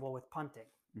comfortable with punting.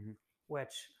 Hmm.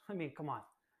 Which, I mean, come on,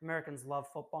 Americans love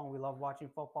football and we love watching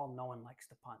football. No one likes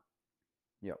to punt,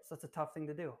 Yep. so it's a tough thing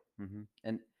to do.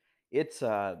 And it's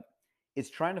uh it's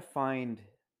trying to find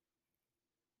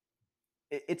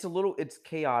it's a little it's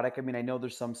chaotic. I mean, I know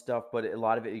there's some stuff, but a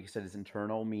lot of it, like you said, is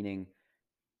internal, meaning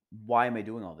why am I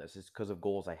doing all this? It's because of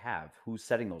goals I have. Who's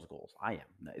setting those goals? I am.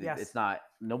 It's Yes, not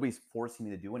nobody's forcing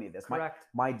me to do any of this. correct.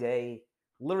 My day,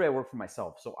 literally, I work for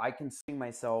myself, so I can see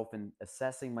myself and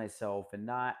assessing myself and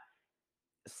not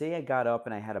say I got up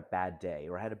and I had a bad day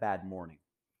or I had a bad morning.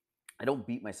 I don't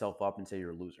beat myself up and say you're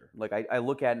a loser. Like I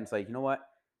look at it and it's like, you know what?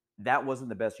 That wasn't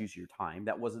the best use of your time.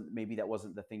 That wasn't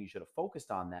the thing you should have focused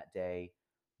on that day.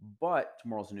 But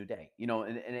tomorrow's a new day,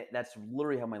 that's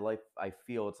literally how my life I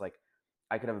feel. It's like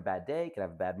I could have a bad day, could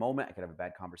have a bad moment, I could have a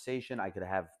bad conversation, I could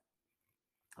have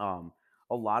um,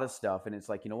 a lot of stuff, and it's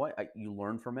like, you know what? You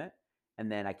learn from it,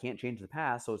 and then I can't change the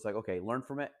past, so it's like, okay, learn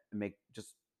from it and make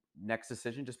just next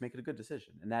decision, just make it a good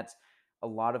decision, and that's a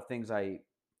lot of things I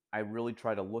really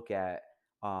try to look at.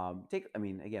 I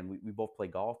mean, again, we both play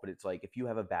golf, but it's like if you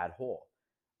have a bad hole,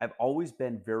 I've always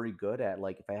been very good at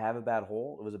like if I have a bad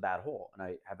hole, it was a bad hole, and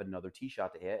I have another tee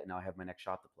shot to hit, and now I have my next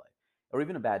shot to play, or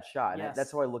even a bad shot, and that's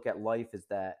Yes. how I look at life. Is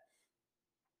that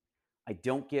I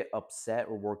don't get upset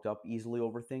or worked up easily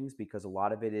over things because a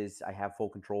lot of it is I have full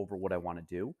control over what I want to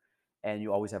do. And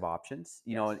you always have options,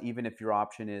 Yes. and even if your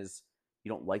option is you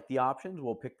don't like the options,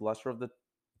 we'll pick the lesser of the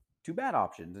two bad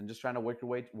options and just trying to work your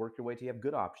way to you have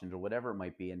good options or whatever it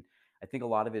might be. And I think a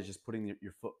lot of it is just putting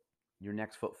your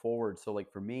next foot forward. So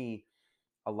like for me,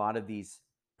 a lot of these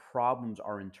problems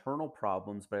are internal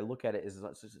problems, but I look at it as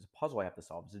it's just a puzzle I have to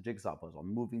solve. It's a jigsaw puzzle.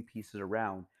 I'm moving pieces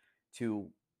around to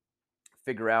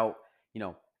figure out,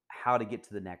 how to get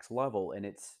to the next level. And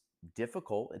it's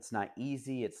difficult. It's not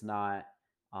easy. It's not,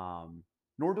 um,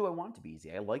 nor do I want it to be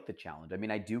easy. I like the challenge. I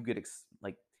mean, I do get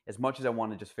like as much as I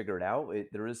want to just figure it out.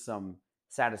 There is some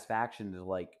satisfaction to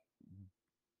like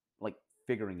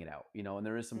figuring it out, and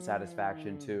there is some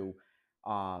satisfaction Mm, to,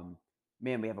 um,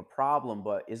 man, we have a problem,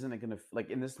 but isn't it going to like?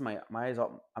 And this is my eyes.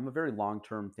 I'm a very long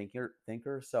term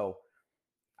thinker. So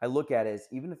I look at it as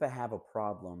even if I have a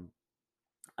problem,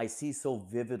 I see so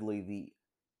vividly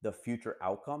the future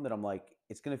outcome that I'm like,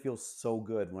 it's gonna feel so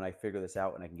good when I figure this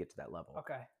out and I can get to that level.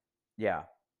 okay. Yeah.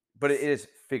 But it is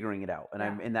figuring it out, and Yeah.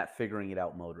 I'm in that figuring it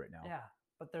out mode right now. Yeah.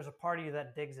 But there's a part of you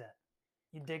that digs it.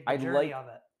 You dig the I journey like of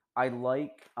it. I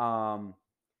like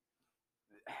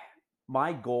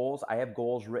my goals. I have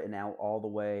goals written out all the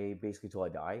way basically till I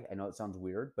die. I know it sounds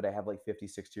weird, but I have like 50,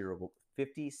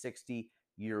 60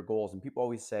 year goals. And people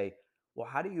always say, well,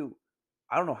 I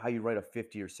don't know how you write a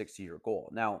 50 or 60 year goal.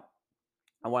 Now,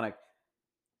 I want to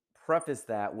preface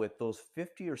that with those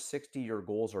 50 or 60-year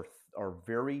goals are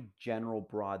very general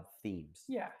broad themes.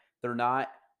 Yeah. They're not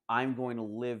I'm going to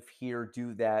live here,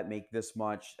 do that, make this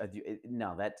much.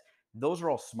 No, that those are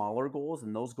all smaller goals,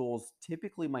 and those goals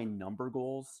typically my number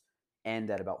goals end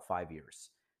at about 5 years.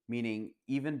 Meaning,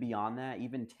 even beyond that,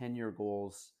 even 10-year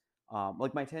goals,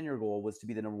 like my 10-year goal was to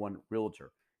be the number one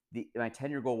realtor. My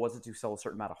 10-year goal wasn't to sell a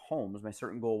certain amount of homes. My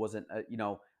certain goal wasn't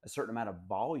a certain amount of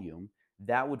volume.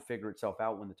 That would figure itself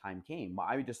out when the time came.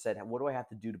 I just said, what do I have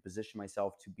to do to position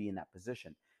myself to be in that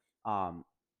position? Um,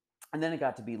 and then it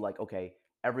got to be like, okay,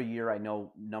 every year I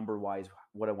know number wise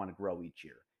what I want to grow each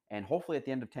year. And hopefully at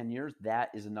the end of 10 years, that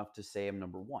is enough to say I'm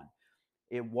number one.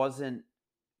 It wasn't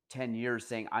 10 years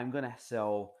saying I'm going to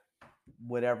sell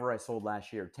whatever I sold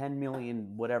last year, 10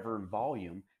 million, whatever in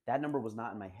volume. That number was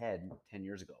not in my head 10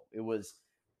 years ago. It was,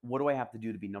 what do I have to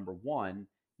do to be number one?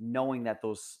 Knowing that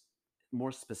those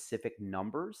more specific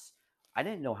numbers, I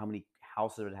didn't know how many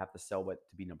houses I would have to sell but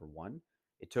to be number one.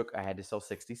 I had to sell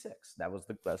 66.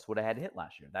 That's what I had to hit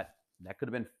last year. That could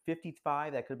have been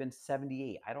 55. That could have been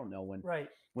 78. I don't know Right.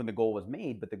 when the goal was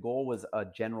made, but the goal was a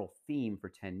general theme for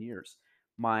 10 years.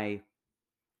 My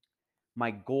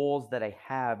goals that I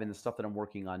have and the stuff that I'm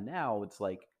working on now, it's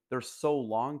like they're so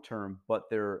long term, but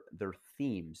they're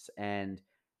themes. And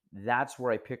that's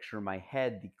where I picture in my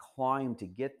head the climb to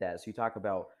get that. So you talk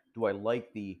about do I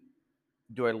like the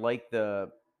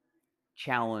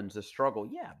challenge, the struggle?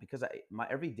 Yeah, because my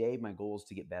every day my goal is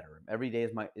to get better. Every day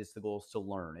is the goal is to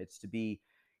learn. It's to be,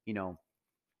 you know,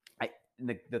 I and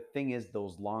the thing is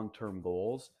those long-term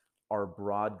goals are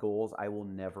broad goals I will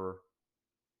never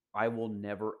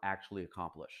actually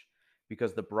accomplish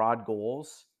because the broad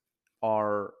goals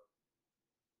are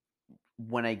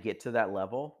when I get to that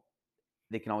level,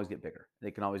 they can always get bigger. They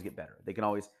can always get better. They can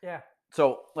always Yeah.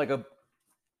 so like a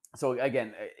so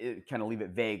again, kind of leave it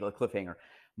vague, like cliffhanger.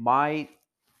 My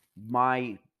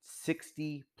my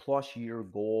 60 plus year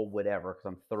goal, whatever, because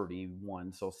I'm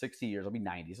 31, so 60 years, I'll be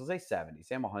 90. So say 70,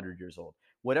 say I'm 100 years old.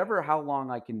 Whatever, how long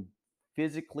I can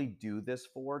physically do this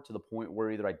for, to the point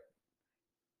where either I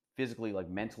physically, like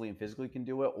mentally and physically can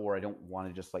do it, or I don't want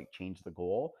to just like change the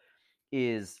goal,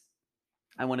 is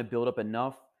I want to build up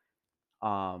enough,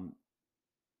 um,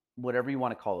 whatever you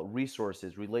want to call it,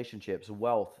 resources, relationships,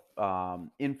 wealth,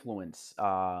 influence,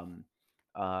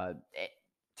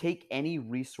 take any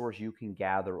resource you can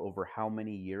gather over how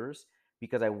many years,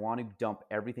 because I want to dump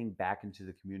everything back into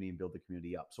the community and build the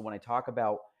community up. So when I talk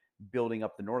about building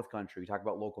up the North Country, we talk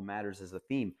about local matters as a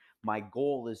theme. My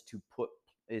goal is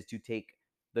to take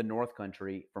the North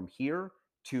Country from here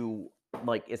to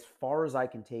like as far as I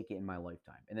can take it in my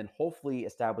lifetime, and then hopefully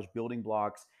establish building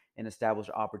blocks and establish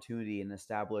opportunity and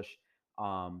establish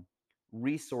um,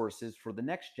 resources for the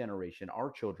next generation, our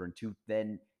children, to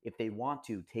then, if they want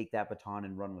to, take that baton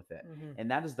and run with it. Hmm. And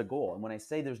that is the goal. And when I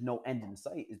say there's no end in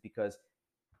sight, is because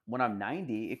when I'm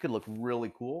 90, it could look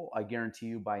really cool. I guarantee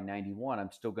you by 91,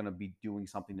 I'm still going to be doing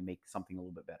something to make something a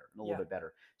little bit better, and a little Yeah. bit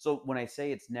better. So when I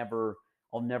say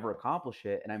I'll never accomplish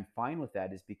it, and I'm fine with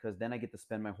that, is because then I get to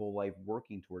spend my whole life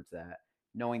working towards that,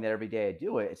 knowing that every day I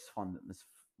do it, it's fun.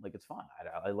 It's fun.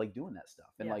 I like doing that stuff.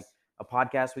 And like Yes. a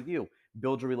podcast with you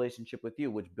builds a relationship with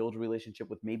you, which builds a relationship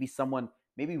with maybe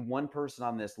one person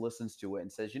on this listens to it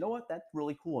and says, you know what, that's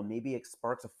really cool. And maybe it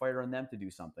sparks a fire in them to do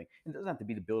something. It doesn't have to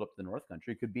be to build up the North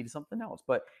Country. It could be to something else.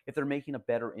 But if they're making a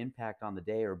better impact on the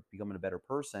day or becoming a better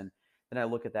person, then I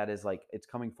look at that as like it's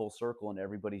coming full circle and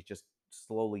everybody's just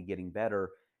slowly getting better.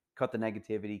 Cut the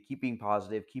negativity, keep being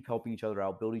positive, keep helping each other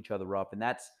out, build each other up. And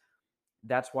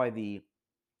that's why the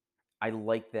I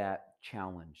like that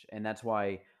challenge. And that's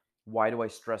why do I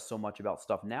stress so much about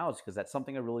stuff now, is because that's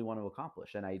something I really want to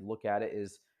accomplish. And I look at it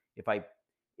as, if I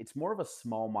it's more of a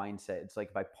small mindset. It's like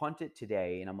if I punt it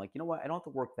today and I'm like, you know what, I don't have to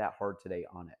work that hard today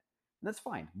on it. And that's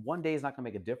fine. One day is not going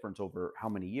to make a difference over how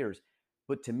many years.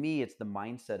 But to me, it's the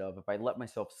mindset of, if I let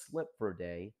myself slip for a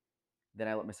day, then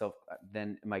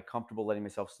then am I comfortable letting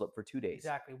myself slip for 2 days?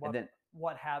 Exactly. And then,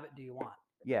 What habit do you want?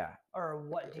 yeah. Or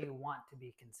what do you want to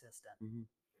be consistent? Hmm.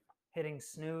 Hitting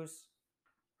snooze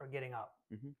or getting up?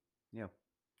 Hmm. Yeah.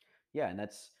 Yeah. And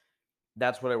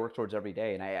that's what I work towards every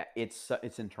day. And it's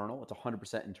internal. It's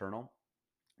 100% internal,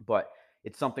 but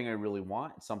it's something I really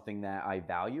want. It's something that I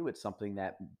value. It's something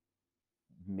that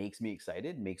makes me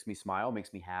excited, makes me smile,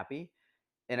 makes me happy,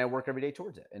 and I work every day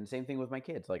towards it. And same thing with my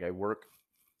kids. Like I work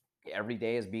every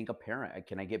day as being a parent.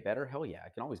 Can I get better? Hell yeah, I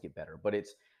can always get better. But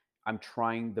I'm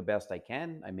trying the best I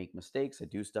can. I make mistakes. I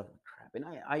do stuff like crap,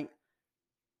 and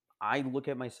I look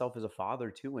at myself as a father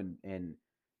too, and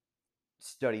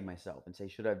study myself and say,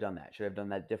 should I have done that? Should I have done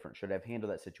that different? Should I have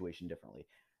handled that situation differently?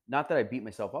 Not that I beat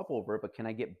myself up over it, but can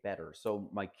I get better? So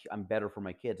I'm better for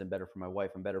my kids. I'm better for my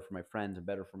wife. I'm better for my friends. I'm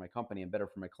better for my company. I'm better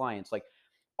for my clients. Like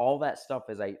all that stuff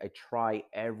is I try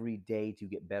every day to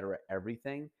get better at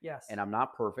everything. Yes. And I'm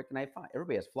not perfect. And I find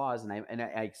everybody has flaws, and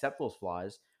I accept those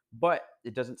flaws, but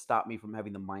it doesn't stop me from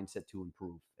having the mindset to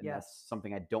improve. And that's Yes.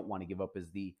 something I don't want to give up,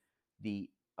 is the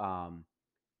um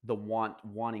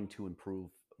wanting to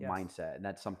improve Yes. mindset. And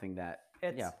that's something that, yeah.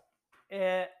 It's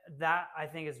it, that I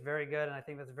think is very good, and I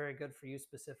think that's very good for you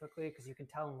specifically, because you can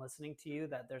tell in listening to you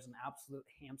that there's an absolute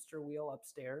hamster wheel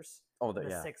upstairs Oh, with the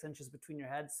yeah. 6 inches between your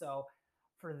heads. So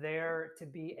for there to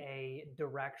be a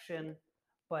direction,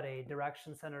 but a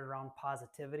direction centered around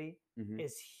positivity, Hmm.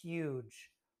 is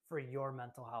huge for your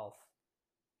mental health.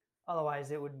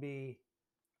 Otherwise, it would be,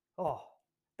 oh,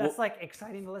 that's Well, like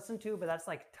exciting to listen to, but that's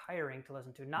like tiring to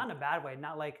listen to. Not in a bad way,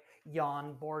 not like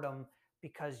yawn boredom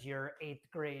because your eighth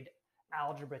grade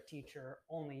algebra teacher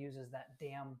only uses that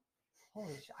damn,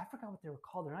 holy shit, I forgot what they were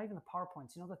called. They're not even the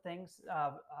PowerPoints. You know the things,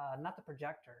 not the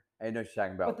projector, I know what you're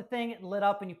talking but about. the thing it lit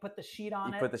up and you put the sheet You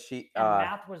on it. put the sheet, And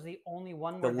math was the only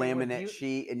one the where they would laminate use,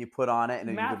 sheet, and you put on it, and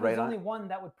then you math would was write the on only it. one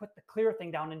that would put the clear thing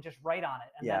down and just write on it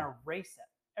and then Yeah. erase it.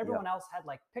 Yep. Everyone else had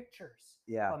like pictures.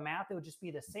 Yeah. But math, it would just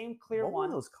be the same clear What were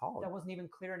one those called? that wasn't even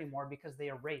clear anymore because they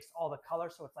erased all the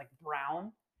colors. So it's like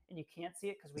brown and you can't see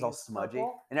it because we It's all use smudgy.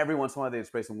 purple. And every once in a while, they would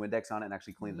spray some Windex on it and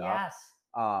actually clean it up. Yes.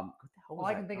 What the hell All was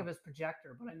I that can think of called? is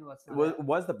projector, but I know that's It not was, it. it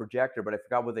was the projector, but I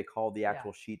forgot what they called the Yeah.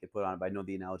 actual sheet they put on it. But I know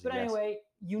the analogy. But Yes. anyway,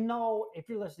 you know, if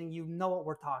you're listening, you know what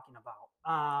we're talking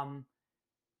about.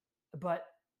 But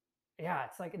yeah,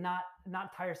 it's like not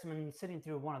tiresome, and sitting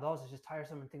through one of those is just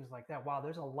tiresome and things like that. Wow,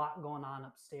 there's a lot going on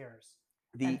upstairs.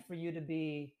 The And for you to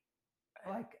be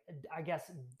like, I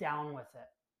guess, down with it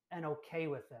and okay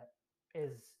with it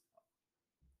is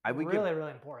I would get Really,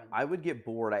 really important. I would get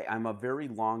bored. I'm a very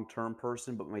long-term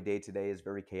person, but my day to day is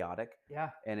very chaotic. Yeah.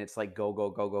 And it's like go, go,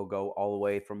 go, go, go all the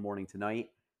way from morning to night.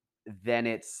 Then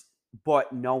it's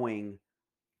but knowing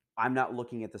I'm not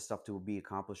looking at the stuff to be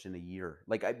accomplished in a year.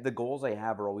 Like the goals I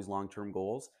have are always long-term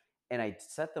goals, and I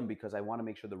set them because I want to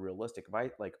make sure they're realistic.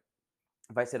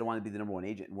 If I said I want to be the number one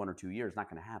agent in 1 or 2 years, it's not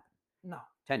going to happen. No.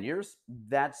 10 years,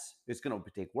 it's going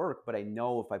to take work, but I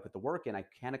know if I put the work in, I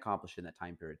can accomplish it in that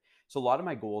time period. So a lot of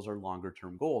my goals are longer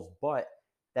term goals, but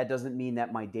that doesn't mean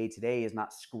that my day to day is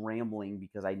not scrambling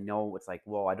because I know it's like,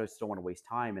 well, I just don't want to waste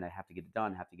time and I have to get it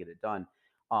done, have to get it done.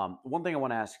 One thing I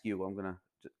want to ask you, I'm going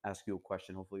to ask you a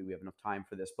question. Hopefully we have enough time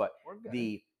for this, but We're good.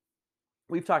 the,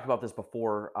 we've talked about this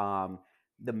before.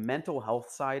 The mental health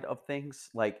side of things,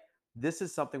 like this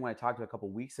is something when I talked to a couple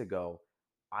weeks ago,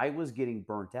 I was getting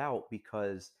burnt out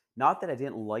because not that I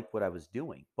didn't like what I was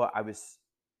doing, but I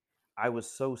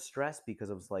was so stressed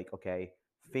because I was like, okay,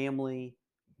 family,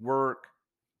 work,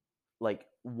 like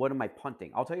what am I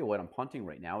punting? I'll tell you what I'm punting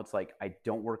right now. It's like I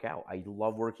don't work out. I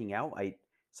love working out. I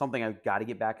something I've got to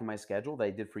get back in my schedule that I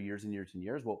did for years and years and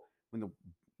years. Well,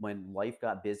 when life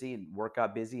got busy and work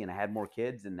got busy and I had more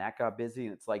kids and that got busy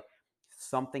and it's like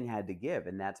something had to give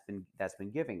and that's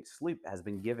been giving. Sleep has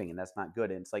been giving and that's not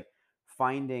good. And it's like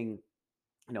finding,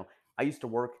 you know, I used to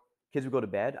work, kids would go to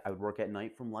bed. I would work at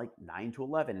night from like 9 to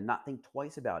 11 and not think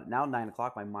twice about it. Now, 9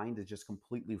 o'clock, my mind is just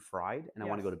completely fried and I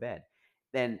want to Yes. go to bed.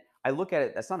 Then I look at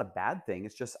it, that's not a bad thing.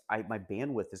 It's just my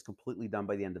bandwidth is completely done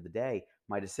by the end of the day.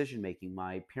 My decision making,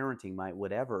 my parenting, my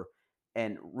whatever,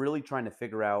 and really trying to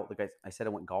figure out, like I said,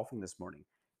 I went golfing this morning.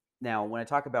 Now, when I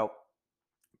talk about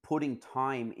putting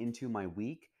time into my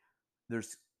week,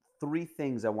 there's three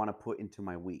things I want to put into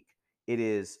my week. It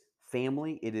is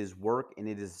family, it is work, and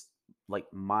it is like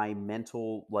my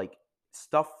mental like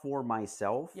stuff for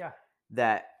myself Yeah.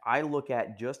 that I look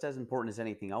at just as important as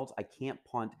anything else. I can't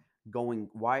punt going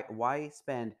why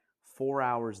spend 4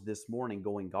 hours this morning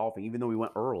going golfing even though we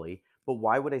went early, but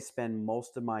why would I spend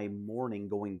most of my morning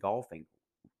going golfing?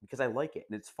 Because I like it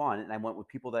and it's fun and I went with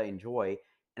people that I enjoy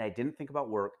and I didn't think about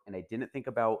work and I didn't think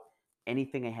about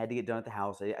anything I had to get done at the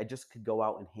house. I just could go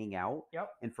out and hang out. Yep.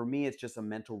 And for me, it's just a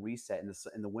mental reset.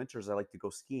 In the winters, I like to go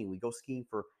skiing. We go skiing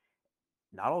for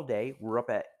not all day. We're up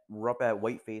at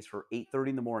Whiteface for 8:30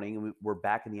 in the morning, and we're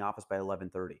back in the office by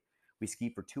 11:30. We ski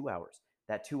for 2 hours.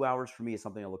 That 2 hours for me is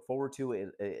something I look forward to.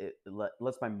 It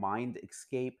lets my mind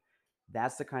escape.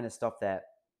 That's the kind of stuff that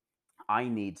I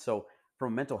need. So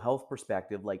from a mental health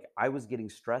perspective, like I was getting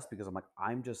stressed because I'm like,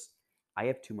 I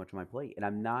have too much on my plate. And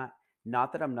I'm not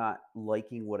that I'm not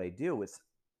liking what I do. It's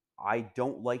I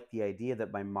don't like the idea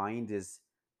that my mind is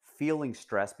feeling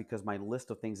stressed because my list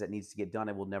of things that needs to get done,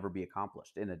 it will never be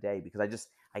accomplished in a day because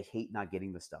I hate not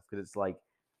getting the stuff because it's like,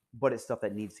 but it's stuff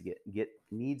that needs to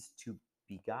needs to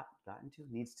be gotten to,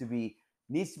 needs to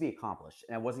be accomplished.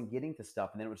 And I wasn't getting to stuff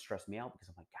and then it would stress me out because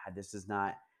I'm like,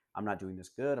 God, I'm not doing this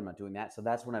good. I'm not doing that. So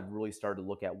that's when I've really started to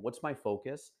look at what's my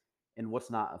focus and what's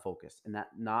not a focus. And that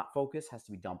not focus has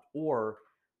to be dumped. Or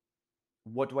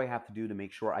what do I have to do to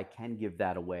make sure I can give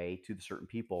that away to the certain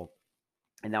people?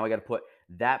 And now I got to put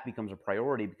that becomes a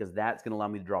priority because that's going to allow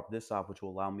me to drop this off, which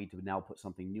will allow me to now put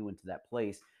something new into that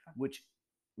place, which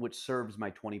serves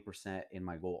my 20% in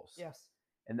my goals. Yes.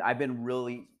 And I've been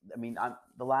really, I mean,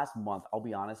 the last month, I'll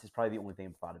be honest, is probably the only thing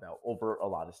I've thought about over a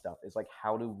lot of stuff. Is like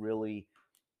how to really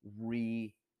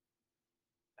re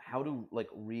how to like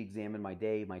re-examine my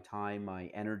day, my time, my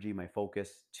energy, my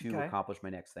focus to Okay. accomplish my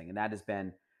next thing. And that has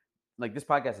been like this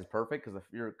podcast is perfect because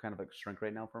you're kind of like a shrink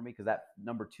right now for me because that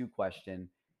number two question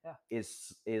Yeah.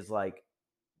 is like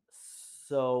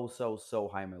so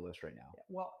high on my list right now. Yeah.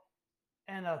 Well,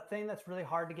 and a thing that's really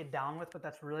hard to get down with, but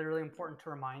that's really, really important to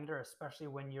reminder, especially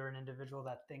when you're an individual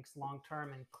that thinks long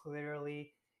term and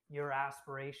clearly your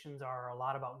aspirations are a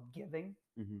lot about giving.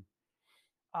 Hmm.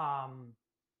 Um,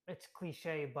 it's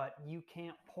cliche, but you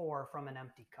can't pour from an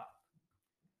empty cup.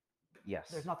 There's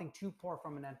Yes. nothing to pour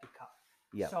from an empty cup.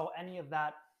 Yeah. So any of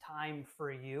that time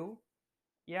for you,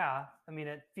 yeah, I mean,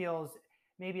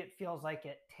 maybe it feels like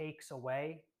it takes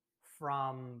away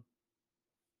from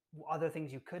other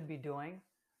things you could be doing.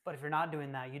 But if you're not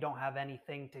doing that, you don't have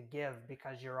anything to give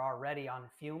because you're already on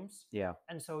fumes. Yeah.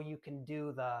 And so you can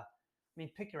do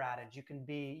pick your adage. You can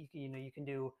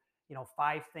do,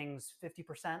 five things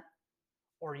 50%,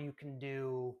 or you can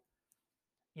do,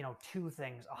 two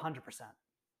things 100%.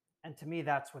 And to me,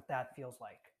 that's what that feels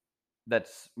like.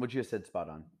 That's what you said. Spot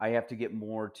on. I have to get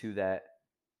more to that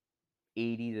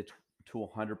 80 to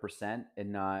 100%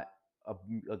 and not a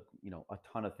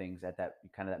ton of things at that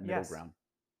kind of that middle Yes. ground.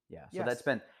 Yeah. So Yes.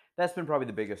 that's been probably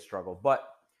the biggest struggle. But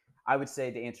I would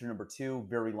say to answer number two,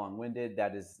 very long-winded.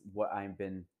 That is what I've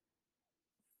been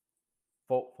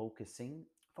focusing.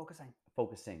 Focusing.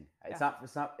 Focusing. It's Yeah. not.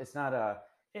 It's not. It's not a.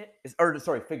 It It's or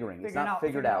sorry, figuring. It's figuring not out,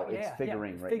 figured figuring out. out. Yeah, It's yeah, yeah.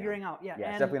 figuring right now. Figuring out. Yeah, Yeah,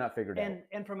 it's definitely not figured out.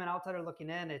 and from an outsider looking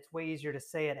in, it's way easier to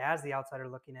say it as the outsider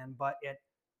looking in, but it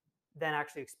than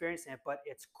actually experiencing it. But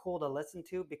it's cool to listen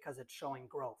to because it's showing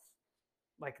growth.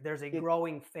 Like there's a It,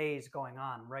 growing phase going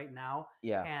on right now,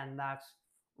 yeah. and that's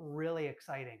really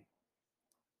exciting.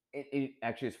 It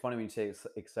actually is funny when you say it's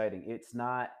exciting. It's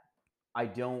not. I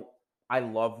don't. I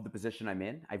love the position I'm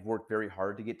in. I've worked very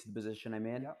hard to get to the position I'm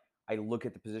in. Yep. I look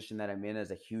at the position that I'm in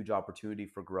as a huge opportunity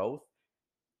for growth,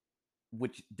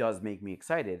 which does make me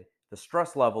excited. The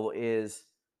stress level is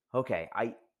okay.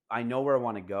 I know where I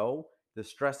want to go. The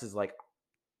stress is like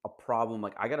a problem.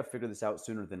 Like I got to figure this out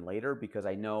sooner than later because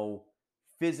I know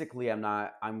physically I'm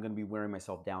going to be wearing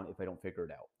myself down if I don't figure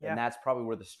it out. And Yeah. that's probably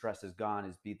where the stress has gone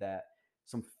is be that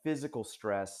some physical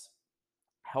stress,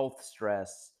 health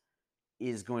stress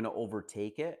is going to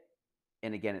overtake it.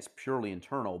 And again, it's purely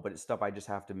internal, but it's stuff I just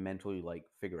have to mentally like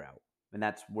figure out. And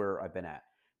that's where I've been at.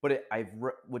 But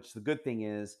which the good thing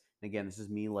is, and again, this is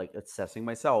me like assessing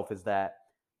myself, is that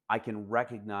I can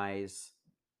recognize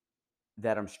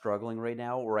that I'm struggling right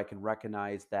now, or I can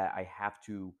recognize that I have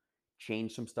to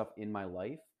change some stuff in my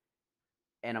life,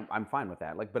 and I'm fine with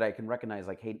that. Like, but I can recognize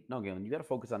like, hey, no, Galen, you got to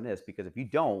focus on this because if you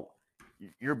don't,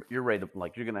 you're ready to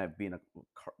like you're gonna be in a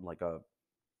like a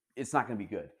it's not gonna be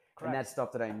good. And Correct. that's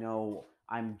stuff that I know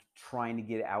I'm trying to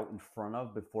get out in front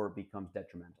of before it becomes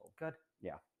detrimental. Good.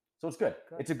 Yeah. So it's good.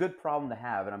 Good. It's a good problem to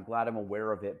have, and I'm glad I'm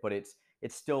aware of it. But it's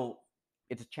still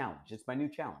it's a challenge. It's my new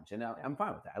challenge, and I'm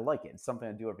fine with that. I like it. It's something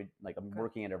I do every like I'm Good.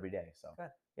 working at every day. So Good.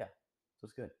 yeah, so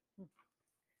it's good.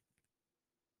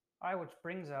 All right, which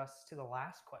brings us to the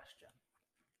last question.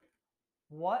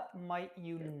 What might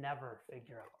you never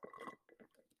figure out?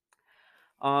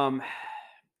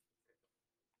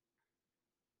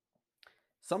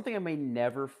 Something I may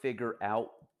never figure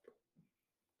out,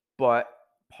 but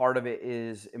part of it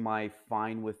is, am I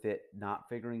fine with it not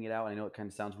figuring it out? I know it kind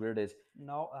of sounds weird. Is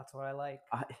No, that's what I like.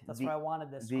 That's the where I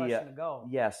wanted this the question to go.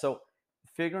 yeah. So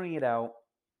figuring it out,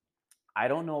 I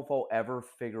don't know if I'll ever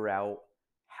figure out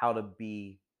how to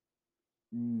be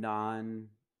non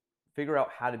figure out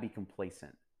how to be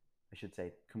complacent. I should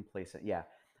say complacent. Yeah.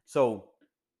 So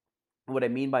what I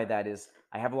mean by that is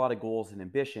I have a lot of goals and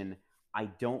ambition. I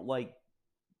don't like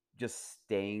just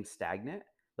staying stagnant.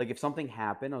 Like if something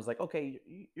happened, I was like, okay,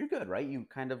 you're good, right? You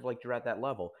kind of like you're at that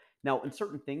level. Now, in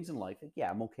certain things in life, like, yeah,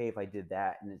 I'm okay if I did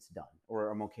that and it's done, or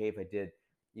I'm okay if I did,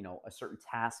 a certain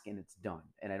task and it's done,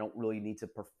 and I don't really need to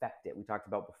perfect it. We talked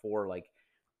about before, like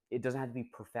it doesn't have to be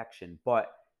perfection,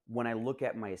 but when I look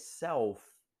at myself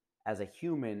as a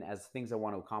human, as things I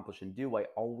want to accomplish and do, I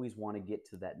always want to get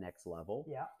to that next level.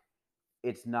 Yeah.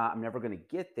 It's not, I'm never going to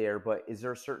get there, but is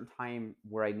there a certain time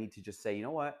where I need to just say, you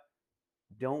know what?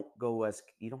 You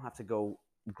don't have to go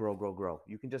grow.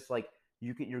 You can just like,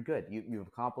 you're good. You've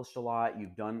accomplished a lot.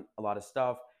 You've done a lot of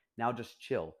stuff. Now just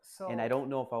chill. And I So, don't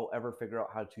know if I'll ever figure out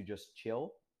how to just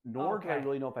chill, nor do I okay.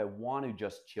 really know if I want to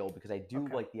just chill because I do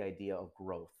Okay. like the idea of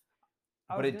growth.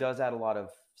 I But was it gonna. does add a lot of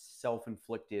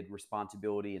self-inflicted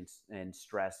responsibility and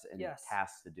stress and Yes.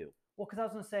 tasks to do. Well, because I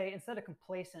was gonna say instead of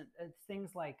complacent, it's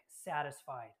things like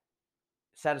satisfied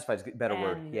Satisfied is a better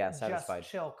word. and Yeah, just satisfied.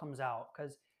 chill comes out.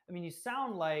 Because I mean, you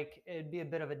sound like it'd be a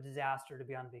bit of a disaster to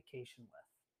be on vacation with.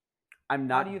 I'm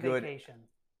How do not you good. vacation?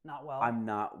 Not well. I'm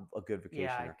not a good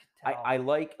Yeah, I vacationer. could tell. I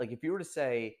like if you were to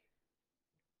say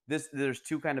this, there's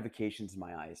two kind of vacations in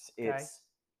my eyes. Okay. It's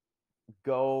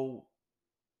go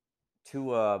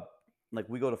to a like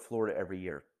we go to Florida every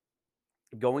year.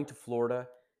 Going to Florida,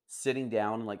 sitting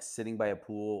down and like sitting by a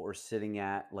pool or sitting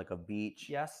at like a beach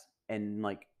Yes. and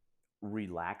like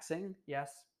relaxing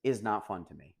Yes. is not fun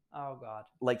to me. Oh God.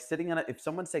 Like sitting on a, if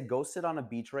someone said go sit on a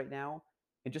beach right now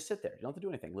and just sit there, you don't have to do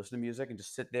anything. Listen to music and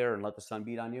just sit there and let the sun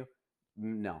beat on you.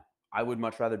 No, I would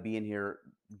much rather be in here.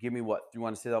 Give me what you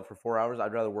want to sit out for 4 hours.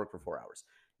 I'd rather work for 4 hours.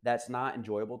 That's not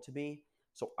enjoyable to me.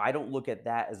 So I don't look at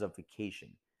that as a vacation.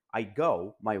 I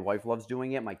go. My wife loves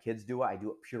doing it. My kids do it. I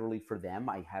do it purely for them.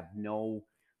 I have no.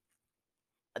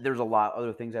 There's a lot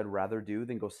other things I'd rather do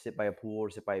than go sit by a pool or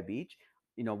sit by a beach.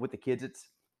 With the kids,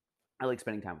 I like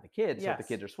spending time with the kids. So if the Yes.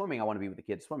 kids are swimming, I want to be with the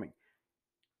kids swimming.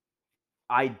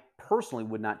 I personally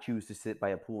would not choose to sit by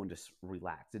a pool and just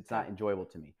relax. It's not Okay. enjoyable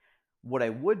to me. What I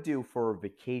would do for a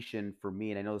vacation for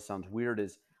me, and I know this sounds weird,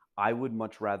 is I would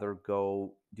much rather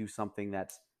go do something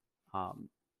that's um,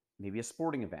 maybe a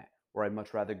sporting event, or I'd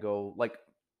much rather go like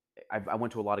I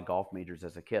went to a lot of golf majors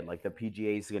as a kid. Like the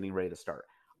PGA is getting ready to start.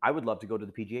 I would love to go to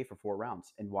the PGA for 4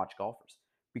 rounds and watch golfers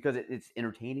because it's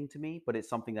entertaining to me, but it's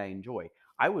something I enjoy.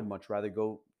 I would much rather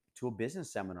go to a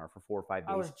business seminar for 4 or 5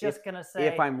 I was days just gonna if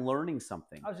say, I'm learning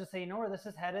something. I was just saying, you know where this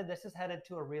is headed? This is headed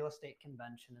to a real estate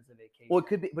convention as a Well, vacation. it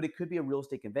could be, but it could be a real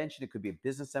estate convention. It could be a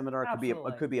business seminar. It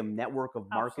Absolutely. could be a network of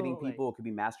marketing Absolutely. people. It could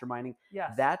be masterminding.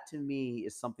 Yes. That to me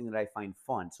is something that I find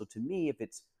fun. So to me, if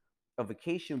it's a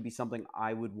vacation, would be something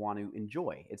I would want to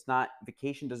enjoy. It's not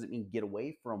vacation doesn't mean get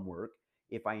away from work.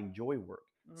 If I enjoy work,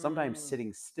 sometimes Mm,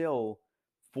 sitting still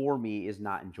for me is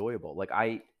not enjoyable. Like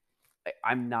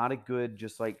I'm not a good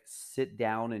just like sit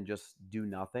down and just do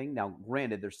nothing. Now,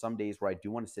 granted, there's some days where I do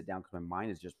want to sit down because my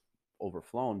mind is just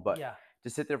overflown, but yeah. to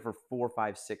sit there for 4,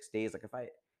 5, 6 days, like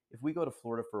if we go to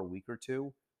Florida for a week or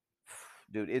two,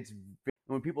 dude,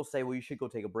 when people say, "Well, you should go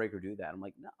take a break or do that," I'm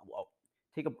like, no, well,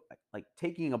 take a like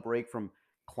taking a break from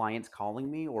clients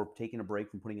calling me or taking a break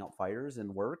from putting out fires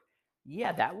and work.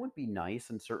 Yeah, that would be nice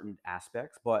in certain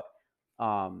aspects, but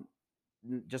um,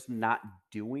 just not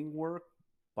doing work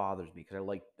bothers me because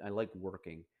I like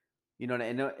working. You know, and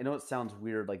I know it sounds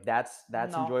weird. Like that's No.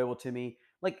 enjoyable to me.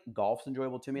 Like golf's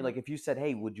enjoyable to me. Mm, Like if you said,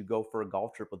 "Hey, would you go for a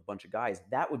golf trip with a bunch of guys?"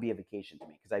 That would be a vacation to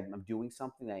me because I'm doing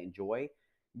something that I enjoy.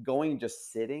 Going and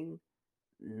just sitting,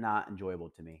 not enjoyable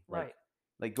to me. right.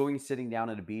 Like going sitting down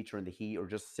at a beach or in the heat or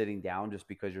just sitting down just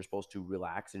because you're supposed to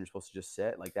relax and you're supposed to just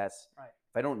sit. Like that's Right.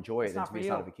 if I don't enjoy it, That's then not to for me it's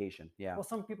not a you. vacation. Yeah. Well,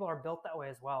 some people are built that way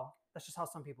as well. That's just how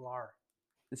some people are.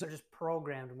 And so, They're just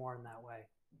programmed more in that way.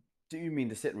 do you mean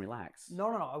to sit and relax? No,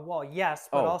 no, no. Well, yes,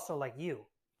 but Oh, also like you.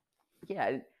 yeah.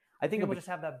 I Some think a people vac- just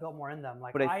have that built more in them.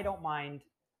 Like but I I don't mind.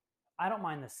 I don't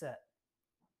mind the sit.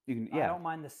 you can I yeah. don't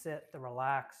mind the sit, the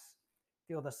relax,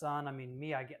 feel the sun. I mean,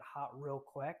 me, I get hot real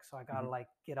quick, so I gotta Mhm. like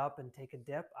get up and take a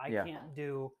dip. Yeah.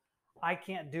 I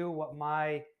can't do what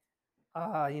my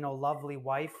lovely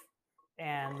wife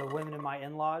and the women in my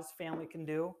in-laws family can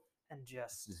do, and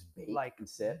just Just bake like and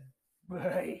sit.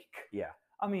 bake. Yeah.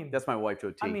 I mean, That's my wife to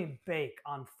a I T. mean bake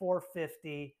on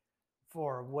 450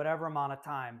 for whatever amount of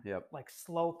time, Yep. like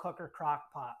slow cooker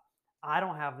crock pot. I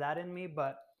don't have that in me,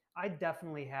 but I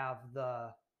definitely have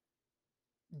the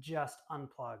just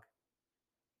unplug.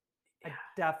 I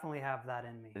definitely have that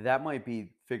in me. That might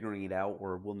be figuring it out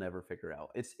or we'll never figure out.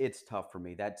 It's tough for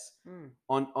me. That's Mm,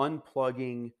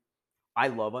 unplugging. I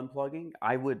love unplugging.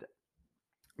 I would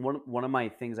one of my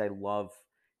things I love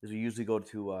is we usually go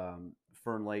to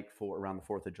Fern Lake for around the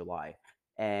 4th of July,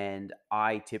 and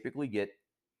I typically get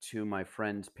to my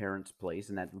friend's parents' place,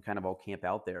 and that we kind of all camp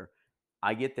out there.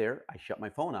 I get there, I shut my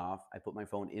phone off, I put my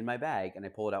phone in my bag, and I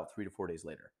pull it out 3 to 4 days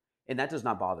later, and that does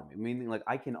not bother me. Meaning, like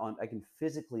I can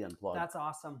physically unplug, that's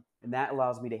awesome. and that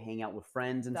allows me to hang out with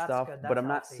friends and That's stuff. good. But That's I'm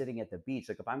not healthy. sitting at the beach.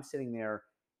 Like if I'm sitting there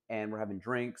and we're having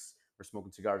drinks, we're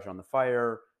smoking cigars around the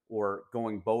fire, or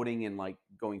going boating and like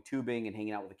going tubing and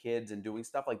hanging out with the kids and doing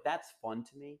stuff like that's fun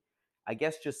to me. I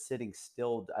guess just sitting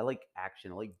still. I like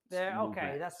action. I like There. Okay.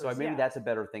 movement. That's So what. maybe Yeah. that's a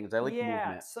better thing. Is I like Yeah.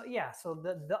 movement. So yeah. So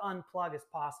the unplug is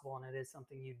possible, and it is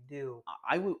something you do.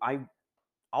 I would.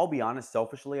 I'll be honest.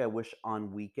 Selfishly, I wish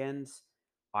on weekends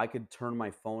I could turn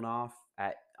my phone off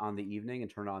at on the evening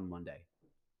and turn it on Monday.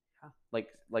 Yeah.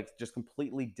 Like just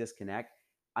completely disconnect.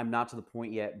 I'm not to the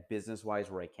point yet business wise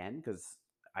where I can because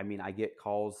I mean I get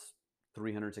calls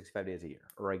 365 days a year,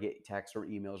 or I get texts or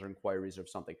emails or inquiries or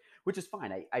something, which is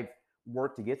fine. I've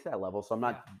worked to get to that level, so I'm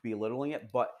Yeah. not belittling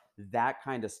it. But that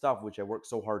kind of stuff, which I worked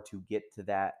so hard to get to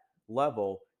that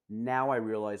level, now I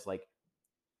realize like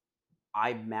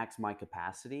I max my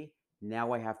capacity.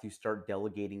 Now I have to start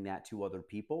delegating that to other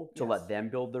people to let Yes. them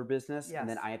build their business, and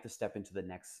then Yes. I have to step into the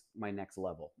next my next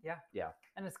level. Yeah. Yeah.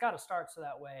 And it's got to start so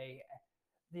that way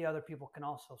the other people can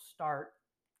also start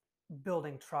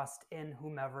building trust in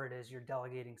whomever it is you're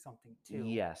delegating something to.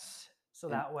 Yes. So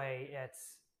And that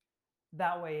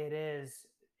way it is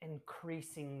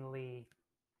increasingly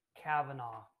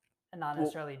Kavanaugh and not well,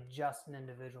 necessarily just an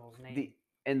individual's name.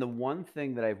 the one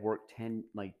thing that I've worked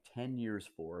 10 years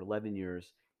for, 11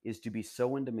 years is to be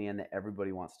so in demand that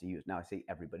everybody wants to use. Now I say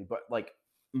everybody, but like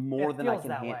It feels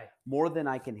that way. more than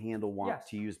I can handle want Yes.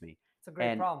 to use me. It's a great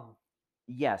And problem.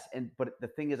 yes, and but the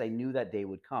thing is I knew that day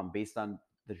would come based on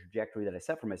the trajectory that I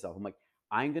set for myself. I'm like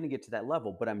I'm going to get to that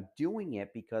level, but I'm doing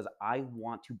it because I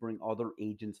want to bring other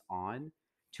agents on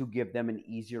to give them an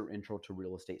easier intro to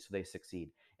real estate so they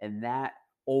succeed. And that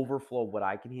overflow of what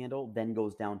I can handle then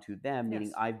goes down to them, meaning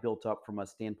Yes. I've built up from a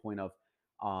standpoint of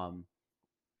um,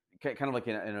 kind of like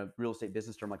in a real estate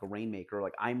business term, like a rainmaker.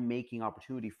 Like I'm making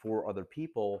opportunity for other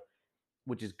people,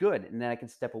 which is good. And then I can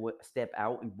step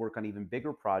out and work on even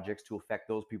bigger projects to affect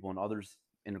those people and others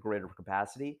in a greater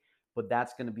capacity. But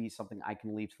that's going to be something I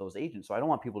can leave to those agents. So I don't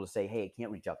want people to say, "Hey, I can't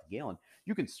reach out to Galen."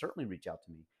 You can certainly reach out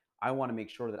to me. I want to make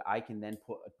sure that I can then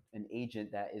put an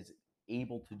agent that is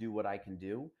able to do what I can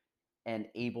do and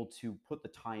able to put the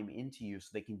time into you so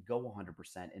they can go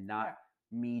 100% and not Yeah.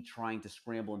 me trying to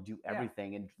scramble and do Yeah.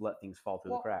 everything and let things fall through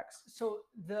the Well, cracks.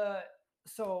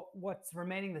 so what's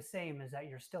remaining the same is that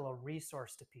you're still a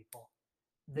resource to people.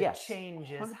 The Yes,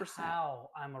 change is 100%. how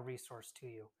I'm a resource to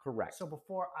you. Correct. So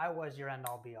before I was your end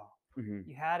all be all. Hmm.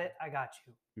 You had it, I got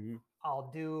you. Hmm. I'll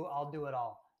do it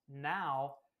all.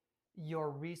 Now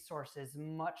your resource is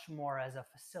much more as a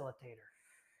facilitator.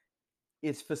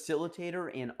 It's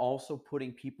facilitator and also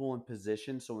putting people in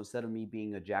position. So instead of me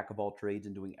being a jack of all trades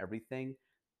and doing everything,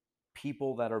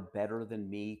 people that are better than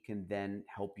me can then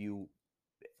help you.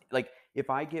 Like if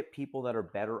I get people that are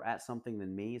better at something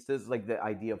than me, so this is like the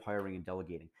idea of hiring and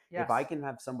delegating. If I Yes. can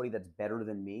have somebody that's better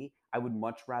than me, I would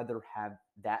much rather have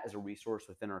that as a resource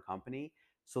within our company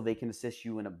so they can assist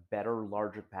you in a better,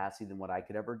 larger capacity than what I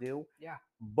could ever do. Yeah.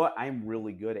 But I'm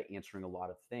really good at answering a lot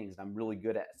of things. I'm really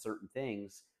good at certain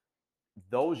things.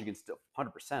 Those you can still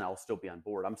 100%, I'll still be on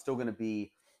board. I'm still going to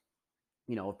be,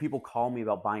 if people call me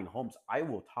about buying homes, I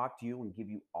will talk to you and give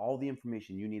you all the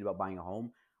information you need about buying a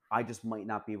home. I just might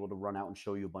not be able to run out and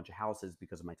show you a bunch of houses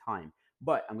because of my time.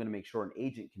 But I'm going to make sure an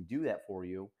agent can do that for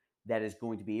you that is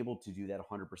going to be able to do that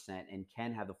 100% and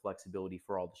can have the flexibility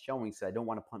for all the showings. So I don't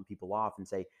want to punt people off and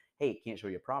say, hey, can't show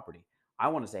you a property. I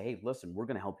want to say, hey, listen, we're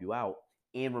going to help you out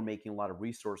and we're making a lot of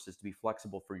resources to be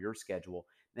flexible for your schedule.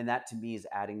 And that to me is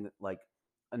adding like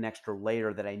an extra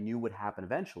layer that I knew would happen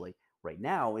eventually. Right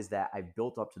now is that I've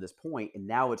built up to this point and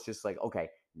now it's just like, okay,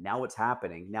 now it's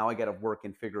happening. Now I got to work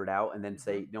and figure it out and then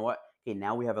say, Hmm. you know what? Okay,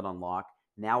 now we have it unlocked.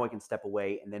 Now I can step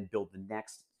away and then build the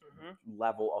next Hmm.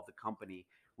 level of the company,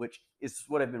 which is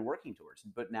what I've been working towards.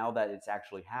 But now that it's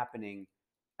actually happening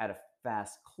at a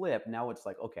fast clip, now it's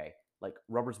like, okay, like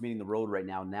rubber's meeting the road right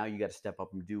now. Now you got to step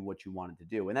up and do what you wanted to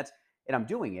do. And I'm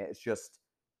doing it. It's just,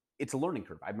 it's a learning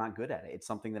curve. I'm not good at it. It's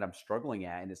something that I'm struggling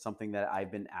at, and it's something that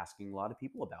I've been asking a lot of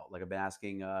people about. Like I've been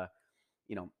asking,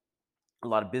 you know, a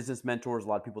lot of business mentors, a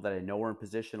lot of people that I know are in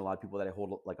position, a lot of people that I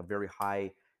hold like a very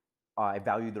high. I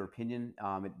value their opinion.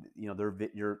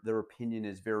 Their opinion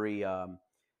is very,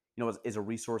 is a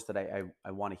resource that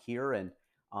I want to hear and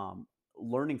um,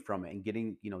 learning from it and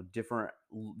getting different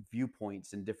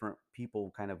viewpoints and different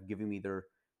people kind of giving me their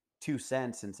 2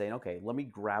 cents and saying, okay, let me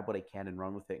grab what I can and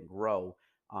run with it and grow.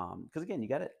 Because again, you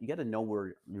gotta know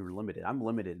where you're limited. I'm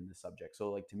limited in this subject,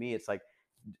 so like to me, it's like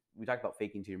we talked about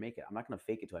faking till you make it. I'm not gonna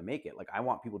fake it till I make it. Like I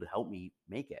want people to help me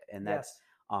make it, Yes.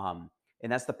 um,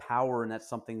 and that's the power, and that's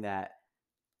something that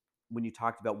when you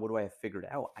talked about what do I have figured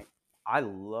out, I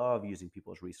love using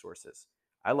people as resources.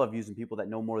 I love using people that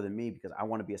know more than me because I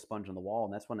want to be a sponge on the wall,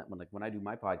 and that's when I do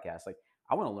my podcast, like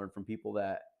I want to learn from people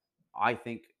that I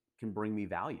think can bring me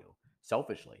value.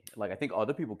 Selfishly, like I think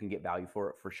other people can get value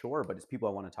for it for sure, but it's people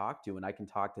I want to talk to, and I can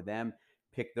talk to them,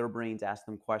 pick their brains, ask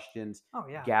them questions, Oh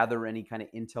yeah. gather any kind of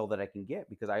intel that I can get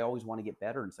because I always want to get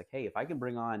better. And it's like, hey, if I can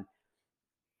bring on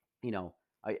you know,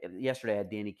 yesterday I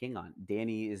had Danny King on.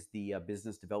 Danny is the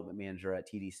business development manager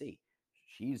at TDC.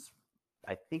 She's,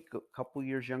 I think, a couple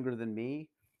years younger than me.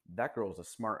 That girl's a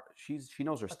smart. She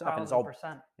knows her A stuff, and thousand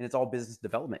percent. it's all business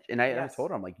development. And I Yes.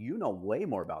 told her, I'm like, you know way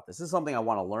more about this. This is something I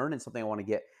want to learn and something I want to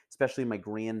get, especially in my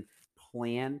grand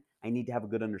plan. I need to have a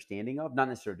good understanding of. Not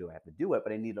necessarily do I have to do it,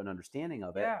 but I need an understanding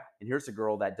of it. Yeah. And here's a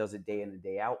girl that does it day in and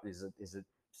day out and is a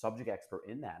subject expert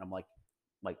in that. And I'm like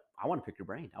I want to pick your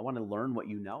brain. I want to learn what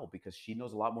you know because she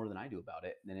knows a lot more than I do about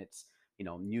it. And it's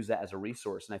use that as a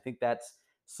resource. And I think that's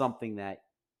something that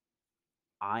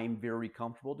I'm very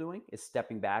comfortable doing is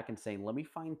stepping back and saying, let me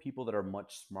find people that are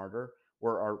much smarter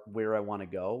or are where I want to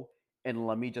go, and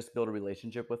let me just build a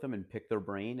relationship with them and pick their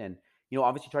brain. And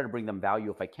obviously try to bring them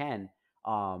value if I can.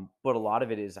 But a lot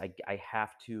of it is I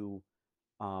have to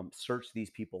search these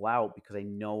people out because I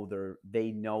know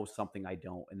they know something I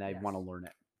don't, and I want to Yes. learn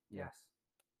it. Yeah. Yes.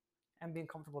 And being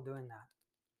comfortable doing that,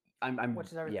 I'm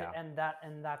which is everything. yeah.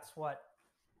 And that's what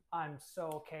I'm so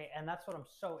okay. And that's what I'm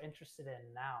so interested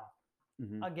in now.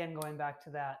 Hmm. Again, going back to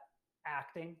that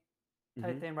acting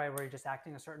type Hmm. thing, right, where you're just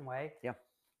acting a certain way. Yeah.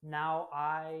 Now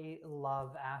I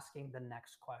love asking the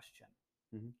next question.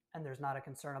 Hmm. And there's not a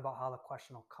concern about how the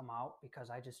question will come out because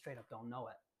I just straight up don't know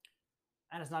it.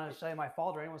 And it's not necessarily my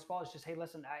fault or anyone's fault. It's just, hey,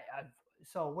 listen,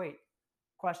 so wait,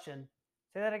 question,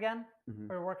 say that again. Hmm.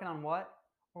 We're working on what?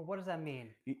 Or what does that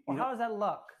mean? You, Or you how know, does that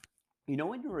look?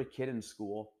 when you were a kid in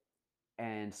school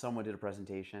and someone did a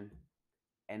presentation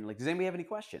and like, does anybody have any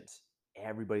questions?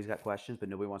 Everybody's got questions, but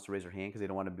nobody wants to raise their hand because they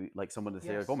don't want to be like someone to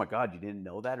say like, "Oh Yes. my God, you didn't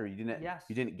know that," or Yes.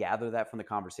 you didn't gather that from the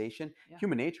conversation." Yeah.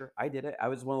 Human nature. I did it. I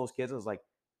was one of those kids. I was like,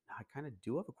 I kind of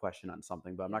do have a question on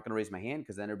something, but I'm Yeah. not going to raise my hand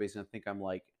because then everybody's going to think I'm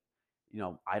like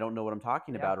I don't know what I'm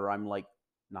talking Yeah. about, or I'm like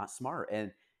not smart.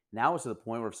 And now it's to the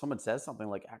point where if someone says something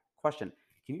like, question,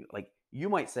 can you like, you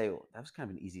might say, well, that was kind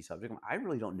of an easy subject. I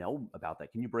really don't know about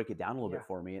that. Can you break it down a little Yeah. bit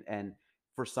for me? And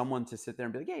for someone to sit there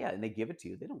and be like, yeah, yeah, and they give it to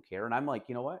you, they don't care. And I'm like,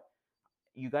 you know what?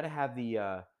 You got to have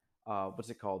the, what's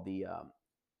it called? The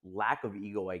lack of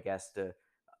ego, I guess, to,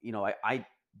 I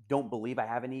don't believe I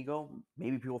have an ego.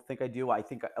 Maybe people think I do. I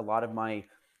think a lot of my,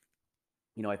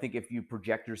 I think if you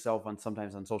project yourself on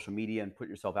sometimes on social media and put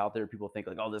yourself out there, people think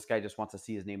like, oh, this guy just wants to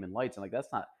see his name in lights. And like,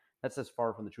 that's as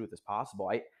far from the truth as possible.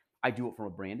 I do it from a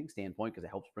branding standpoint because it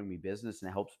helps bring me business and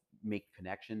it helps make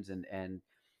connections and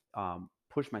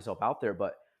push myself out there.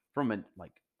 But from a,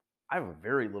 like, I have a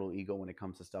very little ego when it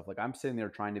comes to stuff. Like I'm sitting there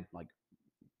trying to like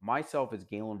myself is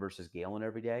Galen versus Galen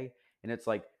every day. And it's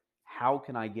like, how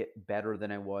can I get better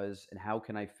than I was? And how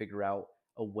can I figure out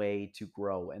a way to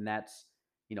grow? And that's,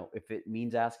 if it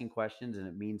means asking questions and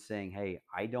it means saying, hey,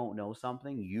 I don't know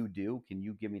something, you do. Can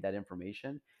you give me that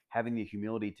information? Having the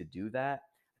humility to do that.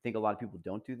 I think a lot of people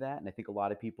don't do that. And I think a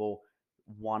lot of people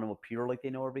want to appear like they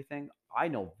know everything. I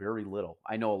know very little.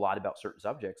 I know a lot about certain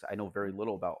subjects. I know very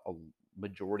little about a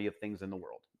majority of things in the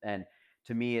world. And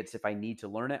to me, it's if I need to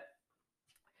learn it,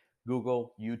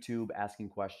 Google, YouTube, asking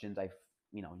questions.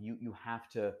 You have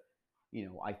to,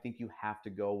 I think you have to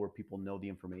go where people know the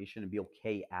information and be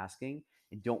okay asking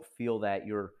and don't feel that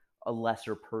you're a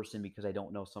lesser person because I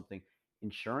don't know something.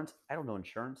 Insurance, I don't know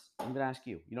insurance. I'm going to ask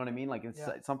you. You know what I mean? Like Yeah.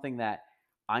 it's something that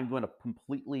I'm going to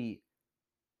completely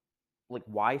like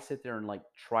why sit there and like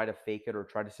try to fake it or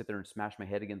try to sit there and smash my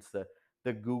head against the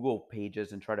Google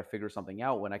pages and try to figure something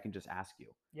out when I can just ask you.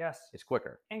 Yes. It's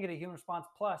quicker. And get a human response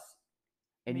plus.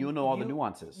 I And mean, you'll know all the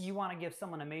nuances. you want to give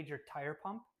someone a major tire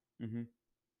pump? Mhm.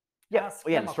 Yeah, Ask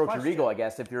well, yeah, them and a stroke your ego, question. I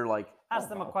guess, if you're like, oh, Ask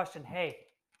them a wow. question. Hey,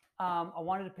 I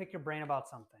wanted to pick your brain about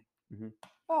something. Mhm.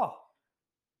 Oh,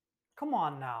 come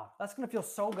on now. That's gonna feel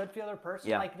so good for the other person.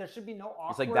 Yeah. Like there should be no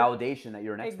It's like awkward. validation that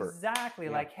you're an expert. Exactly.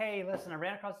 Yeah. Like, hey, listen, I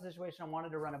ran across a situation. I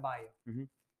wanted to run it by you. Mhm.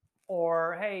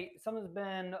 Or hey, something's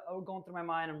been going through my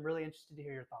mind. I'm really interested to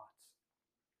hear your thoughts.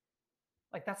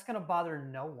 Like that's gonna bother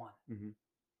no one. Mhm.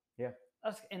 Yeah.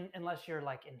 Unless you're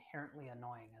like inherently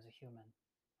annoying as a human.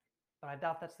 But I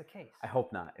doubt that's the case. I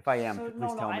hope not. If I am, So please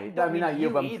no, tell I me. I don't mean, mean not you, you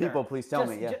but either. people, please tell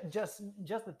me. Yeah. Just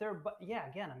that they're. But yeah,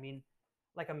 again, I mean,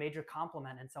 like a major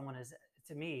compliment and someone is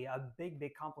to me a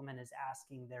big compliment is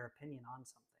asking their opinion on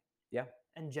something. Yeah.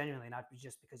 And genuinely, not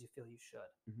just because you feel you should.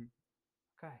 Mhm.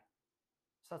 Okay,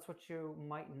 so that's what you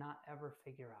might not ever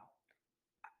figure out.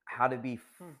 How to be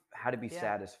Yeah.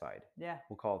 satisfied. Yeah.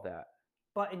 We'll call it that.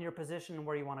 But in your position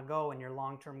where you want to go and your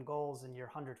long-term goals and your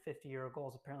 150-year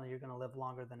goals, apparently you're going to live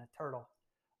longer than a turtle,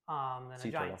 than a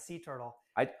Sea giant turtle. sea turtle.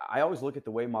 I always look at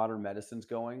the way modern medicine's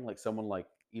going. Like someone like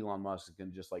Elon Musk is going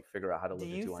to just like figure out how to Do live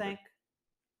to you 200. think?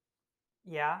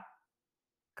 Yeah,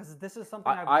 because this is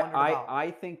something I've wondered about.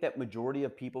 I think that majority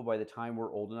of people by the time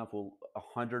we're old enough will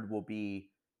 100 will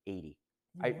be 80.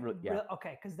 Yeah.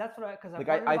 Okay, because that's what because I've Like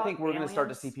wondered I about think we're going to start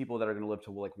to see aliens. people that are going to live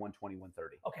to like 120,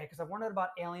 130. Okay, because I've wondered about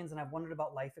aliens and I've wondered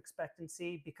about life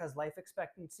expectancy because life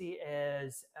expectancy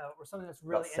is or something that's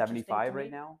really About interesting to 75 me.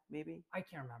 right now, maybe. I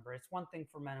can't remember. It's one thing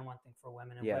for men and one thing for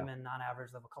women, and Yeah. women on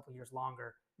average live a couple years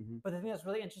longer. Mhm. But the thing that's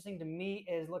really interesting to me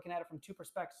is looking at it from two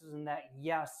perspectives. In that,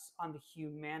 yes, on the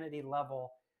humanity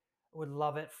level, I would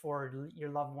love it for your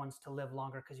loved ones to live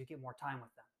longer because you get more time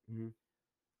with them. Mhm.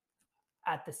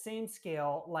 At the same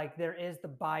scale, like there is the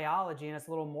biology, and it's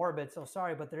a little morbid, so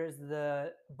sorry, but there is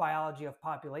the biology of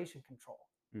population control.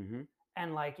 Mhm.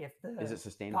 And like if Is the it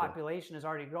sustainable? population is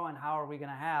already growing, how are we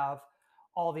going to have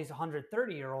all these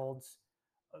 130-year-olds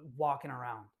walking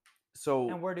around? So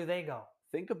And where do they go?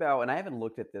 think about, and I haven't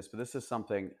looked at this, but this is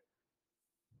something.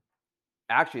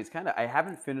 Actually, it's kind of. I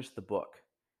haven't finished the book,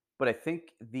 but I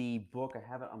think the book I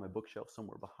have it on my bookshelf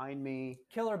somewhere behind me.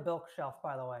 Killer Bilk Shelf,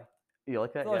 by the way. You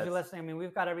like that? For those Yeah. of you listening, I mean,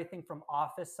 we've got everything from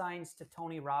Office Signs to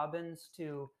Tony Robbins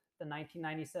to the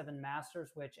 1997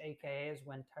 Masters, which AKA is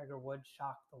when Tiger Woods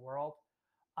shocked the world.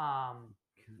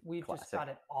 We've just Classic. got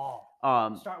it all.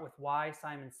 Start with Why,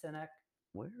 Simon Sinek.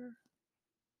 Where?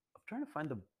 I'm trying to find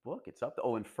the book. It's up.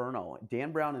 Oh, Inferno.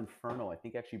 Dan Brown Inferno, I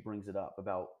think actually brings it up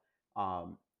about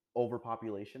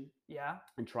overpopulation Yeah.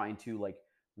 and trying to like.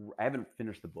 I haven't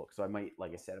finished the book, so I might,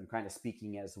 like I said, I'm kind of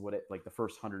speaking as what it like the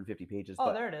first 150 pages. Oh,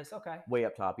 but there it is. Okay. way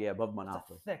up top, yeah, above It's a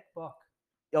Monopoly. thick book.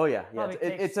 Oh yeah, yeah. Probably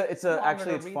It's takes a longer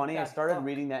actually to it's read funny. I that started book.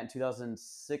 reading that in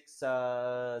 2006,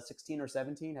 16 or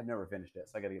 17. I've never finished it,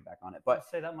 so I got to get back on it. But But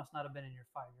say that must not have been in your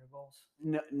 5-year goals.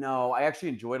 no, I actually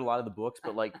enjoyed a lot of the books,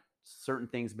 but like certain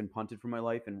things have been punted from my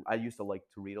life, and I used to like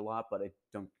to read a lot, but I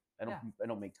don't Yeah. I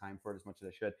don't make time for it as much as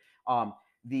I should.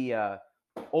 The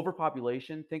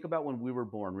overpopulation. Think about when we were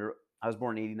born. I was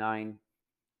born in '89.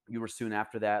 You were soon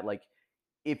after that. Like,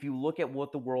 if you look at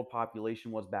what the world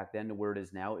population was back then to where it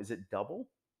is now, is it double?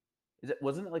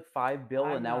 Wasn't it like 5 bill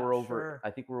and I'm now not we're over? sure.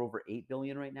 I think we're over 8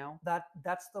 billion right now.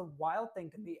 That's the wild thing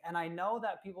to me. And I know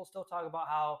that people still talk about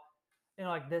how,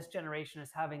 like this generation is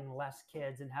having less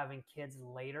kids and having kids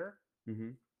later.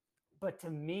 Hmm. But to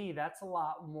me, that's a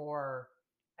lot more.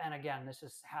 And again, this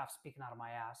is half speaking out of my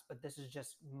ass, but this is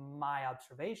just my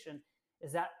observation,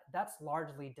 is that that's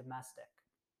largely domestic.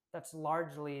 That's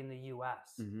largely in the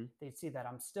US. Hmm. They see that.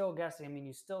 I'm still guessing. I mean,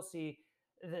 you still see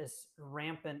this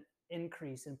rampant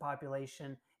increase in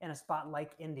population in a spot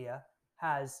like India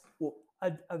has Well,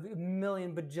 a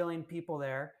million bajillion people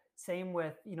there. Same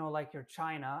with, like your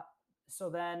China. So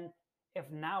then,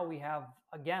 if now we have,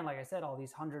 again, like I said, all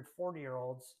these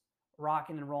 140-year-olds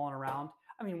rocking and rolling around,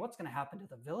 I mean, what's going to happen to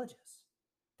the villages?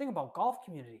 Think about golf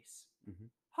communities. mhm.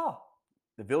 Huh.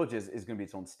 The villages is going to be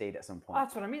its own state at some point.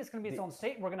 That's what I mean. It's going to be its The own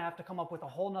state. We're going to have to come up with a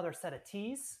whole nother set of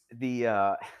T's, the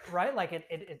right? Like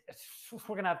we're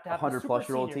going to have the 100 super plus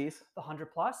year old senior, tees. the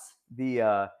 100 plus. The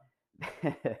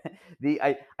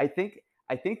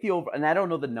I think the over, and I don't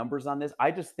know the numbers on this.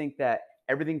 I just think that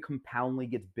everything compoundly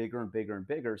gets bigger and bigger and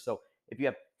bigger. So if you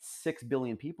have 6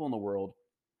 billion people in the world,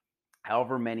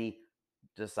 however many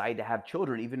decide to have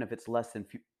children, even if it's less than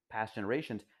past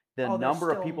generations, the Oh, there's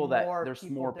number of still people that more there's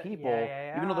people. more Yeah, people,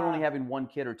 yeah, even though they're only yeah. having one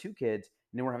kid or two kids,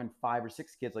 and then we're having 5 or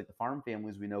 6 kids like the farm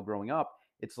families we know growing up,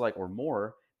 it's like, or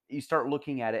more. You start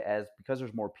looking at it as, because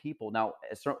there's more people now.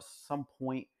 At some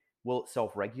point, will it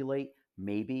self-regulate?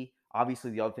 Maybe.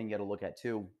 Obviously, the other thing you got to look at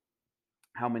too,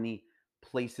 how many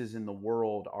places in the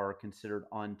world are considered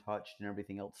untouched and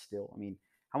everything else still. I mean,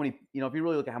 how many, if you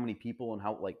really look at how many people and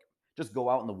how, like, just go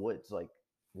out in the woods, like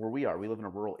where we live in a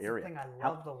rural That's the area. thing. I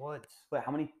How, love the woods. but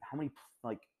how many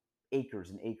like acres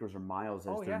and acres or miles is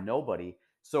Oh there? yeah. Nobody.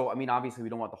 So, I mean, obviously we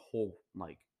don't want the whole,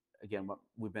 like, again, what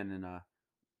we've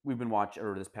been watching,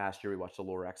 or this past year we watched the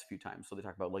Lorax a few times. So they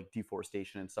talk about like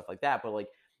deforestation and stuff like that. But like,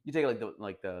 you take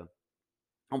like the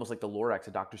almost like the Lorax,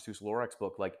 a Dr. Seuss Lorax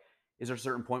book. Like, is there a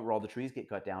certain point where all the trees get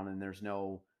cut down and there's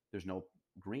no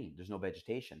green, there's no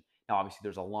vegetation? Now, obviously,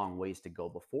 there's a long ways to go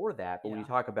before that. But when you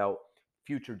Yeah. talk about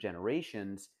future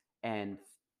generations, and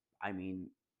I mean,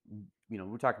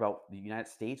 we talk about the United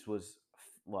States was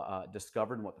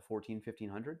discovered in what, the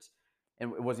 1500s,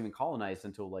 and it wasn't even colonized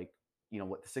until, like,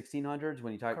 what, the 1600s,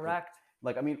 when you talk, Correct.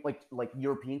 like, I mean, like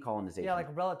European Yeah, colonization.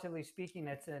 like relatively speaking,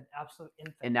 it's an absolute And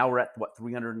infant. now we're at what,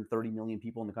 330 million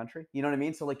people in the country. You know what I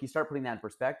mean? So like, you start putting that in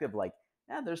perspective, like,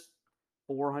 yeah, there's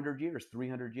 400 years,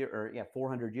 300 years, or yeah,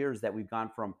 400 years that we've gone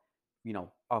from,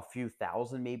 a few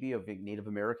thousand maybe of Native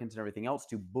Americans and everything else,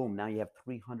 to boom, now you have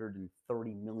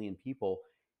 330 million people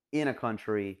in a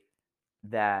country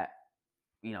that,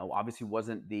 obviously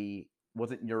wasn't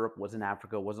Europe, wasn't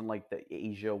Africa, wasn't like the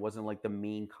Asia, wasn't like the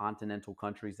main continental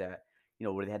countries that,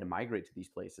 where they had to migrate to these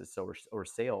places, so, or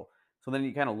sail. So then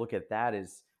you kind of look at that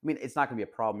as, I mean, it's not going to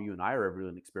be a problem you and I are ever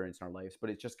going to experience in our lives, but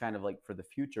it's just kind of like, for the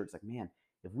future, it's like, man,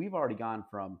 if we've already gone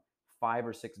from 5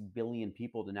 or 6 billion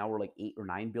people to now we're like 8 or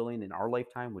 9 billion in our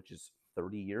lifetime, which is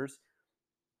 30 years,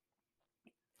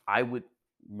 I would,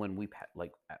 when we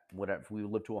like, whatever, if we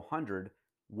live to 100,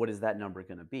 what is that number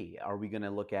going to be? Are we going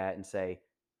to look at and say,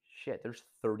 shit, there's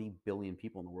 30 billion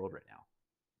people in the world right now?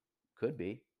 Could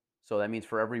be. So that means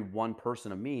for every one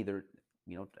person of me, there,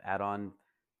 add on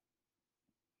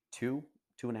two,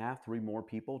 two and a half, three more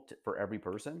people for every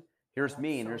person. Yeah, Here's that's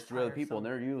me, and so there's three other people, and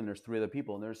tiresome. there's you, and there's three other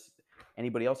people, and there's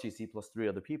anybody else you see plus three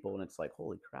other people, and it's like,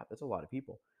 holy crap, that's a lot of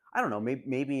people. I don't know.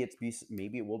 Maybe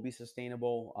it will be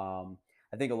sustainable.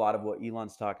 I think a lot of what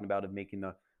Elon's talking about, of making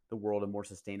the world a more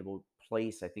sustainable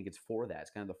place, I think it's for that. It's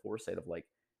kind of the foresight of like,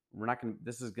 we're not gonna.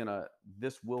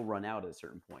 This will run out at a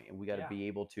certain point, and we got to Yeah. be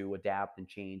able to adapt and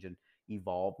change and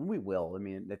evolve, and we will. I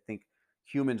mean, I think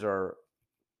humans are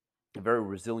a very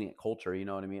resilient culture, you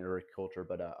know what I mean, or culture,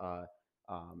 but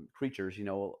creatures,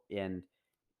 and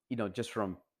just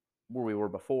from where we were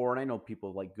before. And I know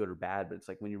people like good or bad, but it's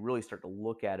like, when you really start to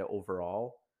look at it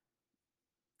overall,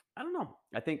 I don't know.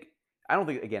 I don't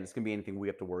think, again, it's gonna be anything we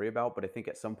have to worry about, but I think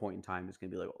at some point in time it's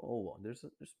gonna be like, oh, well, there's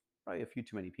probably a few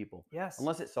too many people, Yes.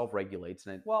 unless it self regulates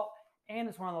and it. Well, and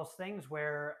it's one of those things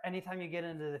where anytime you get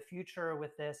into the future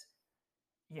with this,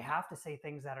 you have to say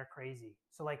things that are crazy.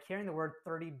 So, like, hearing the word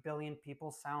 30 billion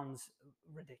people sounds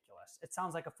ridiculous. It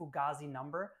sounds like a fugazi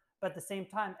number. But at the same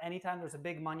time, anytime there's a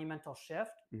big monumental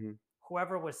shift, Mhm.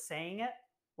 whoever was saying it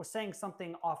was saying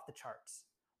something off the charts.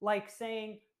 Like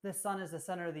saying the sun is the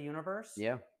center of the universe.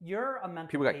 Yeah, You're a mental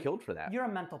people got killed for that. you're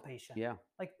a mental patient. Yeah.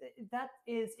 Like that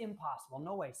is impossible.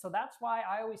 No way. So that's why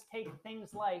I always take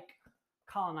things like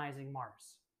colonizing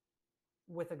Mars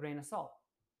with a grain of salt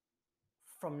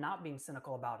from not being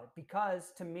cynical about it.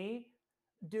 Because to me,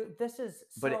 dude, this is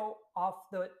But so off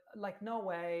the, like, no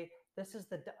way. This is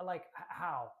the, like,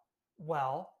 how?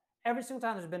 Well, every single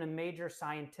time there's been a major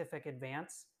scientific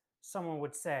advance, someone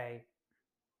would say,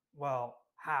 well,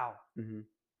 how? mhm.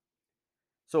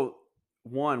 So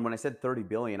one, when I said 30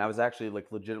 billion, I was actually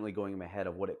like legitimately going in my head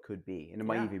of what it could be, and it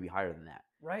might Yeah, even be higher than that.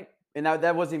 right. And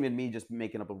that wasn't even me just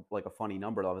making up like a funny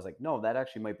number. I was like, no, that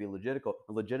actually might be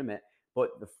legitimate.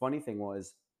 But the funny thing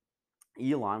was,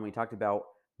 Elon, when he talked about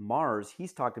Mars,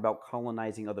 he's talked about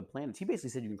colonizing other planets. He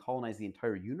basically said you can colonize the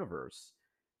entire universe,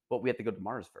 but we have to go to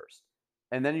Mars first.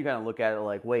 And then you kind of look at it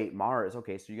like, wait, Mars,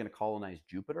 okay, so you're going to colonize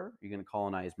Jupiter, you're going to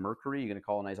colonize Mercury, you're going to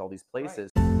colonize all these Right.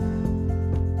 places.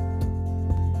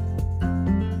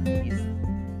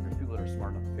 There's people that are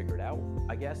smart enough to figure it out,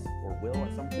 I guess, or will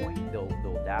at some point. They'll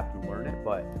adapt and learn it.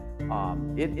 But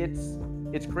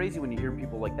it's crazy when you hear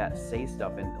people like that say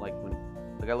stuff, and like when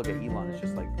like I look at Elon, it's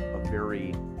just like a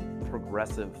very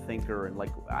progressive thinker, and like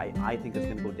I think it's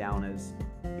going to go down as,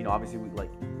 you know, obviously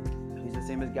he's the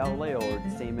same as Galileo or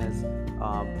the same as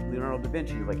Leonardo da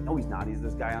Vinci. You're like, no, he's not. He's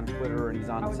this guy on Twitter and he's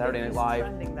I on would Saturday think Night he's Live.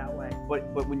 trending that way.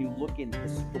 But when you look in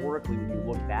historically, when you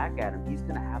look back at him, he's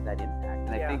going to have that impact. And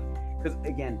I Yeah. think, because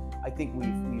again, I think we've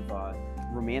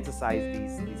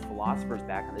romanticized these philosophers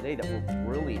back in the day that were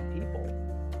brilliant people.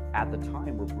 At the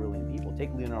time, were brilliant people.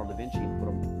 Take Leonardo da Vinci and put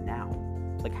him now.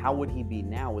 Like, how would he be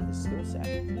now with his skill set?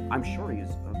 I'm sure he's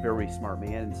a very smart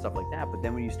man and stuff like that. But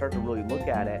then when you start to really look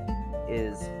at it,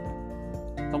 it's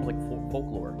almost like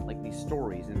folklore, like these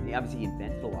stories. And obviously he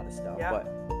invented a lot of stuff, Yeah. but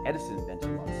Edison invented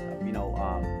a lot of stuff.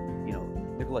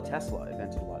 Nikola Tesla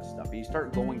invented a lot of stuff. And you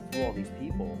start going through all these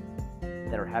people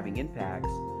that are having impacts.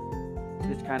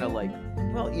 It's kind of like,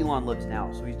 well, Elon lives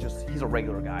now, so he's a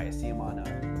regular guy. I see him on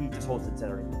he just hosted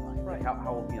Saturday Night Live. Right. Like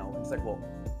how it's like, well,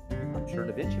 I'm sure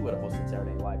Da Vinci would have hosted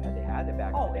Saturday Night Live had they had it back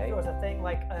in Oh, the if day. there was a thing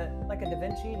like a Da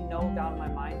Vinci, no doubt in my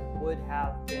mind, would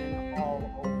have been all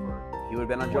over. He would have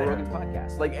been on Joe Twitter. Rogan's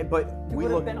podcast. Like, but It we would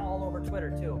have look been all over Twitter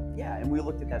too. Yeah, and we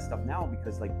looked at that stuff now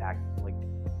because like back like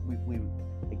we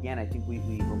again, I think we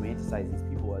romanticize these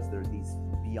people as they're these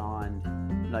beyond,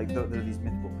 like they're these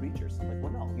mythical creatures. I'm like,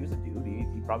 well, no, he was a dude.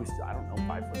 He probably still, I don't know,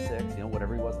 5'6",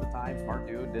 whatever he was at the time, smart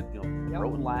dude. Did Yep.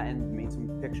 wrote in Latin, made some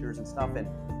pictures and stuff,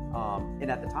 and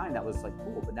at the time that was like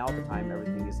cool. But now at the time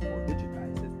everything is more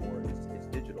digitized. It's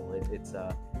digital. It's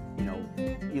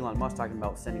Elon Musk talking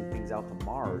about sending things out to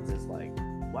Mars is like,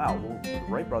 wow. Well, the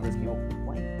Wright brothers came up with a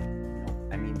plane.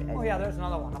 I mean, Oh yeah, there's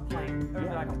another one, a plane. There's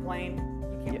Yeah. like a plane.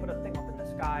 You can't Yeah. put a thing up in the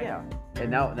sky. yeah. And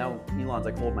now Elon's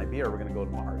like, hold my beer, we're gonna go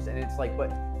to Mars. And it's like,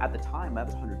 but at the time, that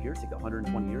was 100 years ago,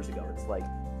 120 years ago. It's like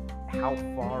how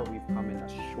far we've come in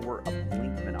a short a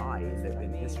blink of an eye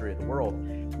in the history of the world.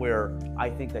 Where I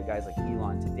think that guys like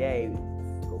Elon today,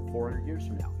 go 400 years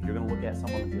from now, you're gonna look at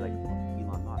someone and be like, oh,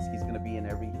 Elon Musk, he's gonna be in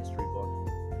every history book,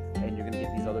 and you're gonna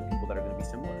get these other people that are gonna be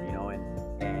similar,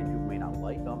 and who may not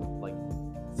like them, like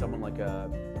someone like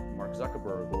Mark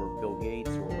Zuckerberg or Bill Gates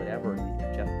or whatever, and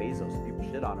Jeff Bezos. People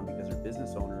shit on them because they're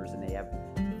business owners and they have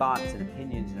thoughts and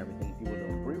opinions and everything, and people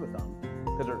don't agree with them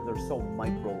because they're so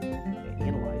micro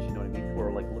analyzed. You know what I mean? People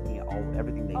are like looking at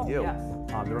everything they do. Yes.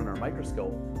 They're under a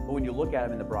microscope. But when you look at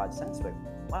them in the broad sense, like,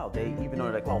 wow, they even though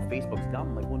they're like, oh, Facebook's dumb.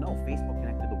 I'm like, well, no, Facebook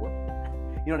connected the world.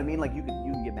 You know what I mean? Like you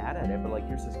can get mad at it, but like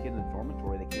here's this kid in the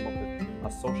dormitory that came up with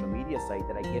a social media site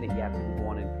that I get it. Yeah, people go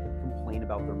on and complain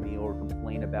about their meal or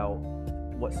complain about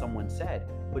what someone said,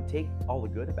 but take all the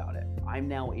good about it. I'm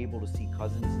now able to see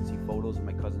cousins and see photos of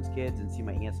my cousins' kids and see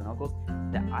my aunts and uncles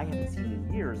that I haven't seen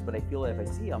in years, but I feel that if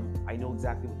I see them, I know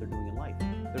exactly what they're doing in life.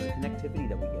 There's a connectivity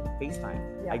that we get.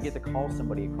 FaceTime. I get to call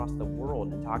somebody across the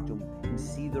world and talk to them and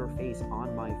see their face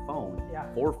on my phone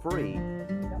for free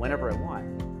whenever I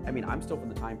want. I mean, I'm still from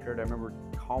the time period I remember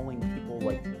calling people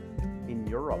like in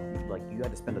Europe. Like you had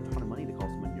to spend a ton of money to call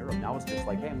someone in Europe. Now it's just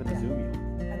like, hey, I'm gonna Zoom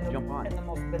you. Jump on. And the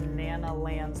most banana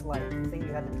lands like thing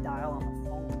you had to dial on the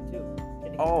phone too. You had to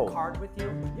keep Oh. the card with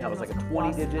you. Yeah, it was like a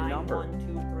plus 20-digit number.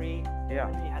 9123. Yeah.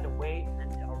 And then you had to wait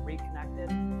and then reconnect it.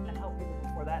 And how people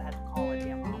before that had to call a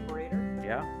damn operator.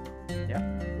 Yeah.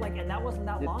 Like, and that wasn't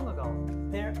that It- long ago.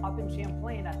 There, up in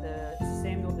Champlain at the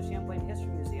Samuel de Champlain History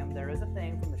Museum, there is a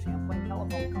thing from the Champlain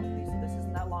Telephone Company, so this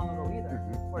isn't that long ago either,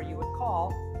 where you would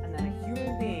call and then a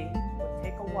human being would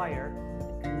take a wire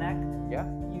and connect Yeah.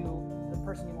 the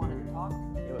person you wanted to talk to.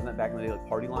 Yeah, wasn't that back in the day like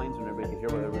party lines when everybody could hear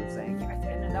what everybody was saying?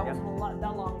 And that wasn't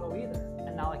that long ago either.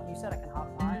 And now, like you said, I can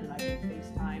hop on and I can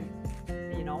FaceTime,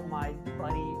 my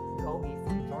buddy Gogi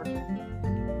from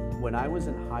Georgia. When I was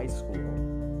in high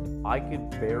school, I could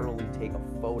barely take a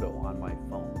photo on my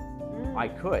phone. I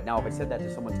could. Now, if I said that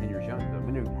to someone 10 years younger,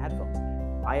 we never even had phones.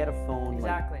 I had a phone.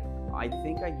 Exactly. Like, I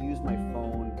think I used my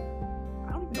phone.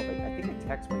 I don't even know. I think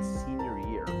I texted my senior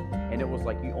year, and it was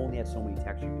like you only had so many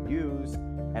texts you could use,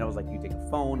 and it was like you take a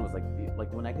phone. It was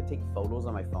like when I could take photos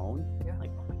on my phone. Yeah.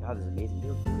 Like, oh my god, this is amazing. They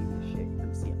were grainy as shit. You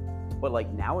couldn't see them. But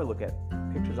like now, I look at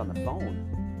pictures on the phone.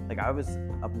 Like I was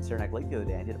up in Saranac Lake the other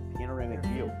day. I did a panoramic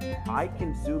view. I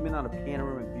can zoom in on a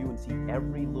panoramic view and see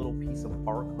every little piece of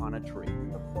bark on a tree.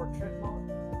 The portrait mode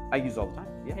I use all the time.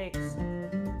 Yeah. takes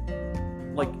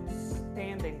Like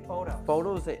outstanding photos.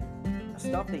 photos that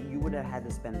stuff that you would have had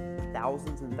to spend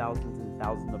thousands and thousands and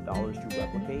thousands of dollars to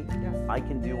replicate. Yes. I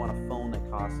can do on a phone that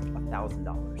costs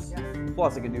 $1,000. Yes.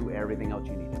 Plus, I can do everything else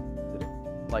you need to do.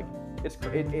 Like it's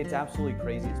absolutely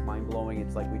crazy. It's mind blowing.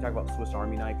 It's like we talk about Swiss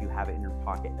Army knife. You have it in your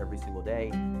pocket every single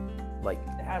day. Like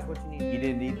It has what you need.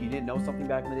 you didn't know something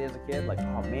back in the day as a kid. Like,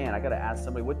 oh man, I gotta ask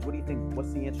somebody. What do you think?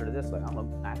 What's the answer to this? Like, I'm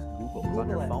gonna ask Google. It's on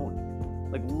your Google it. phone.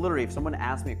 Like literally, if someone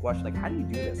asks me a question like, how do you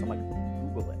do this? I'm like,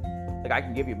 Google it. Like I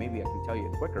can give you, maybe I can tell you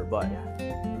it quicker, but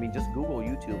Yeah. I mean, just Google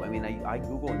YouTube. I mean, I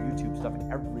Google and YouTube stuff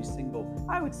every single,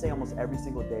 I would say almost every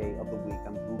single day of the week.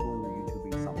 I'm Googling or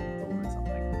YouTubing something to learn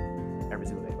something every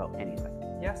single day about anything.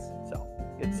 Yes. So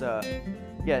it's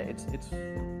yeah, it's I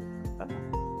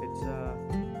don't know. It's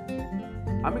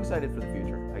I'm excited for the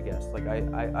future. I guess like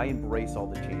I embrace all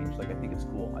the change. Like I think it's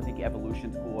cool. I think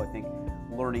evolution's cool. I think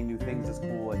learning new things is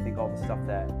cool. I think all the stuff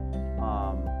that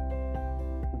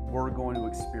we're going to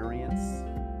experience,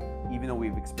 even though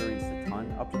we've experienced a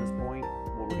ton up to this point,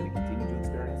 what we're going to continue to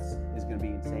experience is going to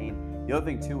be insane. The other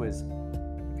thing too is,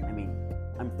 I mean,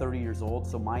 I'm 30 years old,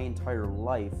 so my entire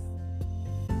life,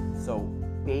 so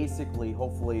basically,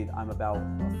 hopefully I'm about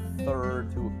a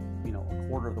third to, a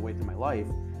quarter of the way through my life,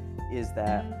 is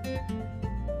that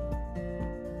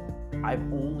I've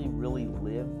only really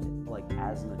lived like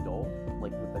as an adult,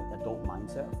 like with an adult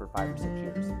mindset for 5 or 6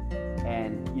 years.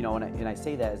 And and I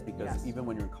say that is because Yes. even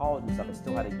when you're in college and stuff, I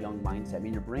still had a young mindset. I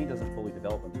mean, your brain doesn't fully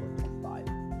develop until you're 25.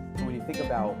 So when you think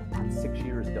about 6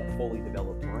 years to fully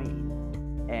develop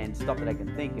brain and stuff that I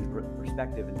can think and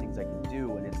perspective and things I can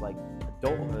do, and it's like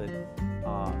adulthood.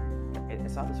 I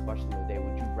saw this question the other day: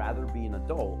 would you rather be an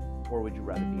adult or would you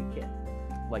rather be a kid?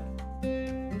 Like,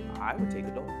 I would take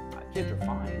adult. Kids are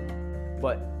fine,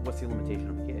 but what's the limitation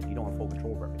of a kid? You don't have full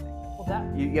control over everything. Well,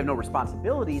 that You have no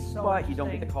responsibilities, So but you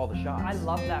don't get to interesting. call the shots. I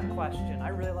love that question. I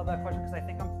really love that question because I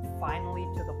think I'm finally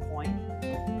to the point,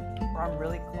 or I'm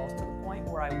really close to the point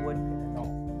where I would pick adult.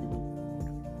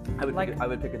 I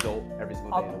would pick adult every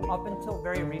single day of the week. Up until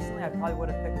very recently, I probably would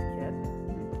have picked kid,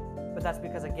 but that's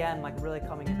because again, like really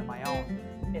coming into my own,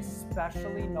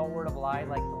 especially no word of lie,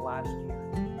 like the last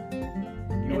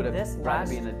year. You would have this rather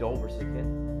be last- an adult versus a kid.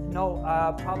 No,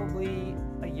 probably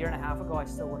a year and a half ago, I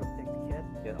still would have picked kid.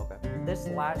 Yeah, okay. This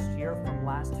last year, from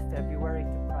last February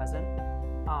to present,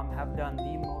 have done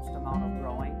the most amount of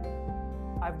growing.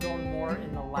 I've grown more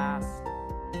in the last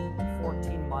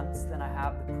 14 months than I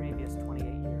have the previous 28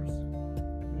 years.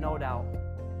 No doubt.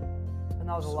 And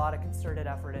that was a lot of concerted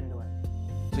effort into it.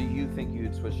 So you think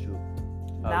you'd switch to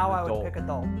Now I adult? would pick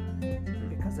adult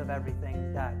because of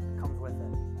everything that comes with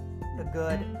it. The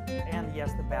good and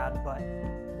yes, the bad, but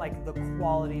like the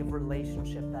quality of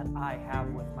relationship that I have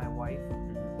with my wife.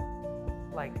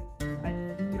 Like, you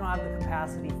don't have the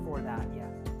capacity for that yet.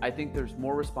 I think there's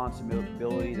more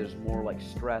responsibility, there's more like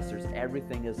stress, there's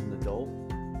everything as an adult,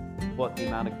 but the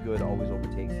amount of good always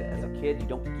overtakes it. As a kid, you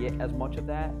don't get as much of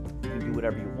that. You can do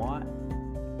whatever you want.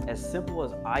 As simple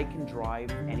as I can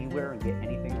drive anywhere and get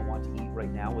anything I want to eat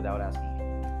right now without asking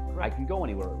you. I can go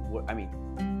anywhere. I mean,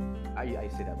 I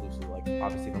say that loosely. Like,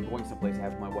 obviously, if I'm going someplace, I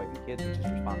have my wife and kids, which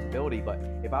is responsibility. But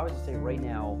if I was to say right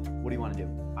now, what do you want to do?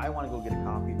 I want to go get a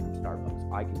coffee from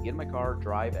Starbucks. I can get in my car,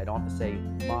 drive. I don't have to say,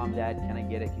 Mom, Dad, can I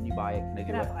get it? Can you buy it? Can I You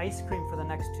do can it? have ice cream for the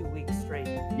next 2 weeks straight.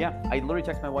 Yeah, I literally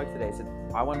texted my wife today. I said,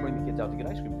 I want to bring the kids out to get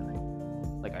ice cream tonight.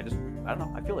 Like, I don't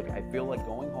know. I feel like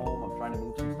going home. I'm trying to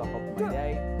move some stuff up in my Good.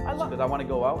 day I love because I want to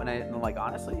go out. And I'm like,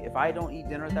 honestly, if I don't eat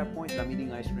dinner at that point, then I'm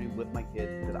eating ice cream with my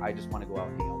kids because I just want to go out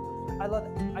and hang out with them. I love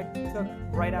it. I took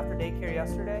right after daycare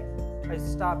yesterday. We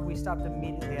stopped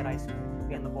immediately at ice cream.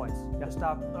 Me and the boys. Just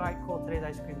stopped. All right, cool. Today's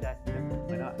ice cream day.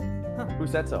 Why not? Who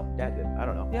said so? Dad did. I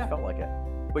don't know. Yeah. Just felt like it.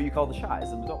 But you call the shot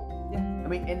as an adult. Yeah. I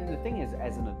mean, and the thing is,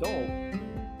 as an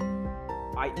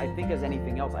adult, I think as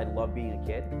anything else, I love being a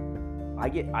kid. I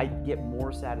get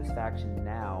more satisfaction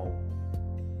now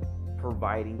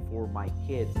providing for my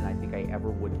kids than I think I ever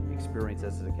would experience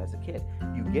as a kid.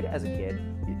 You get it as a kid,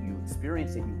 you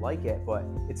experience it, you like it, but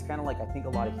it's kind of like I think a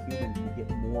lot of humans, we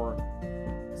get more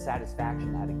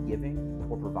satisfaction out of giving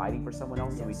or providing for someone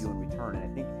else than we do in return. And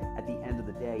I think at the end of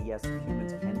the day, yes,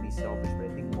 humans can be selfish, but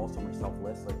I think most of them are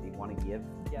selfless. Like, they want to give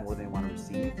more than they want to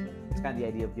receive. It's kind of the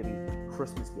idea of giving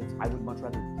Christmas gifts. I would much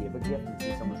rather give a gift and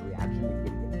see someone's reaction than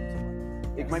get a gift from someone.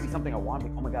 It might be something I want,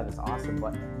 like, oh my God, that's awesome,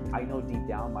 but I know deep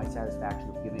down my satisfaction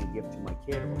of giving a gift to my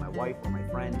kid or my wife or my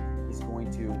friend is going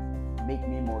to make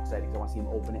me more excited because I want to see them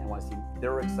open it. I want to see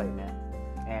their excitement,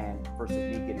 and versus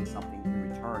me getting something in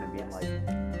return and being like,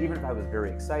 even if I was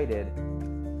very excited,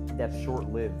 that's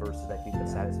short-lived versus I think the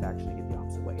satisfaction to get the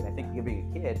opposite way. And I think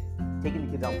giving a kid, taking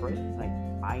the kids out for ice cream tonight,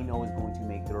 I know is going to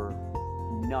make their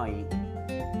night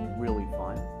really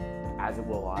fun, as it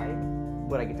will I.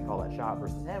 But I get to call that shot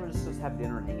versus, hey, we'll just have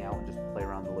dinner and hang out and just play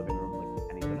around the living room like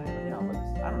any other night. You know,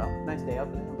 like, I don't know, nice day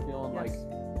out today. I'm feeling like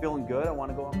feeling good. I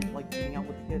want to go out and like hang out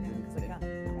with the kids. Because I can.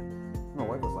 Yeah. My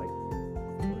wife was like,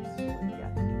 of course, like,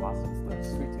 yeah, awesome, like,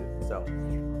 sweet tooth. So,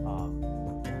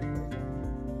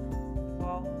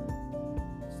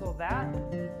 so that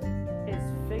is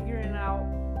figuring out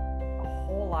a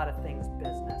whole lot of things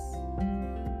business.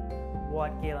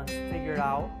 What Galen's figured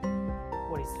out,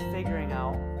 what he's figuring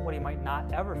out, what he might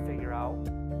not ever figure out.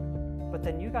 But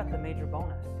then you got the major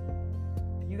bonus.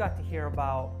 You got to hear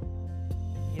about,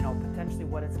 you know, potentially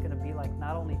what it's going to be like,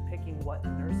 not only picking what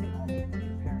nursing home to put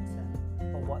your parents in,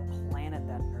 but what planet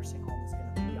that nursing home is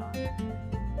going to be on.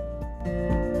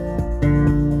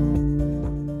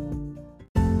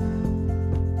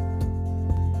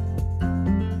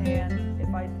 And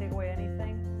if I take away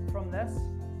anything from this,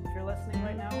 if you're listening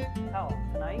right now, hell,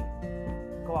 tonight,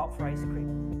 go out for ice cream.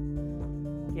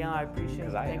 Yeah, I appreciate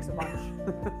it. Thanks a bunch.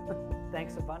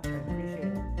 Thanks a bunch. I appreciate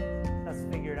it. Let's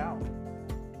figure it out.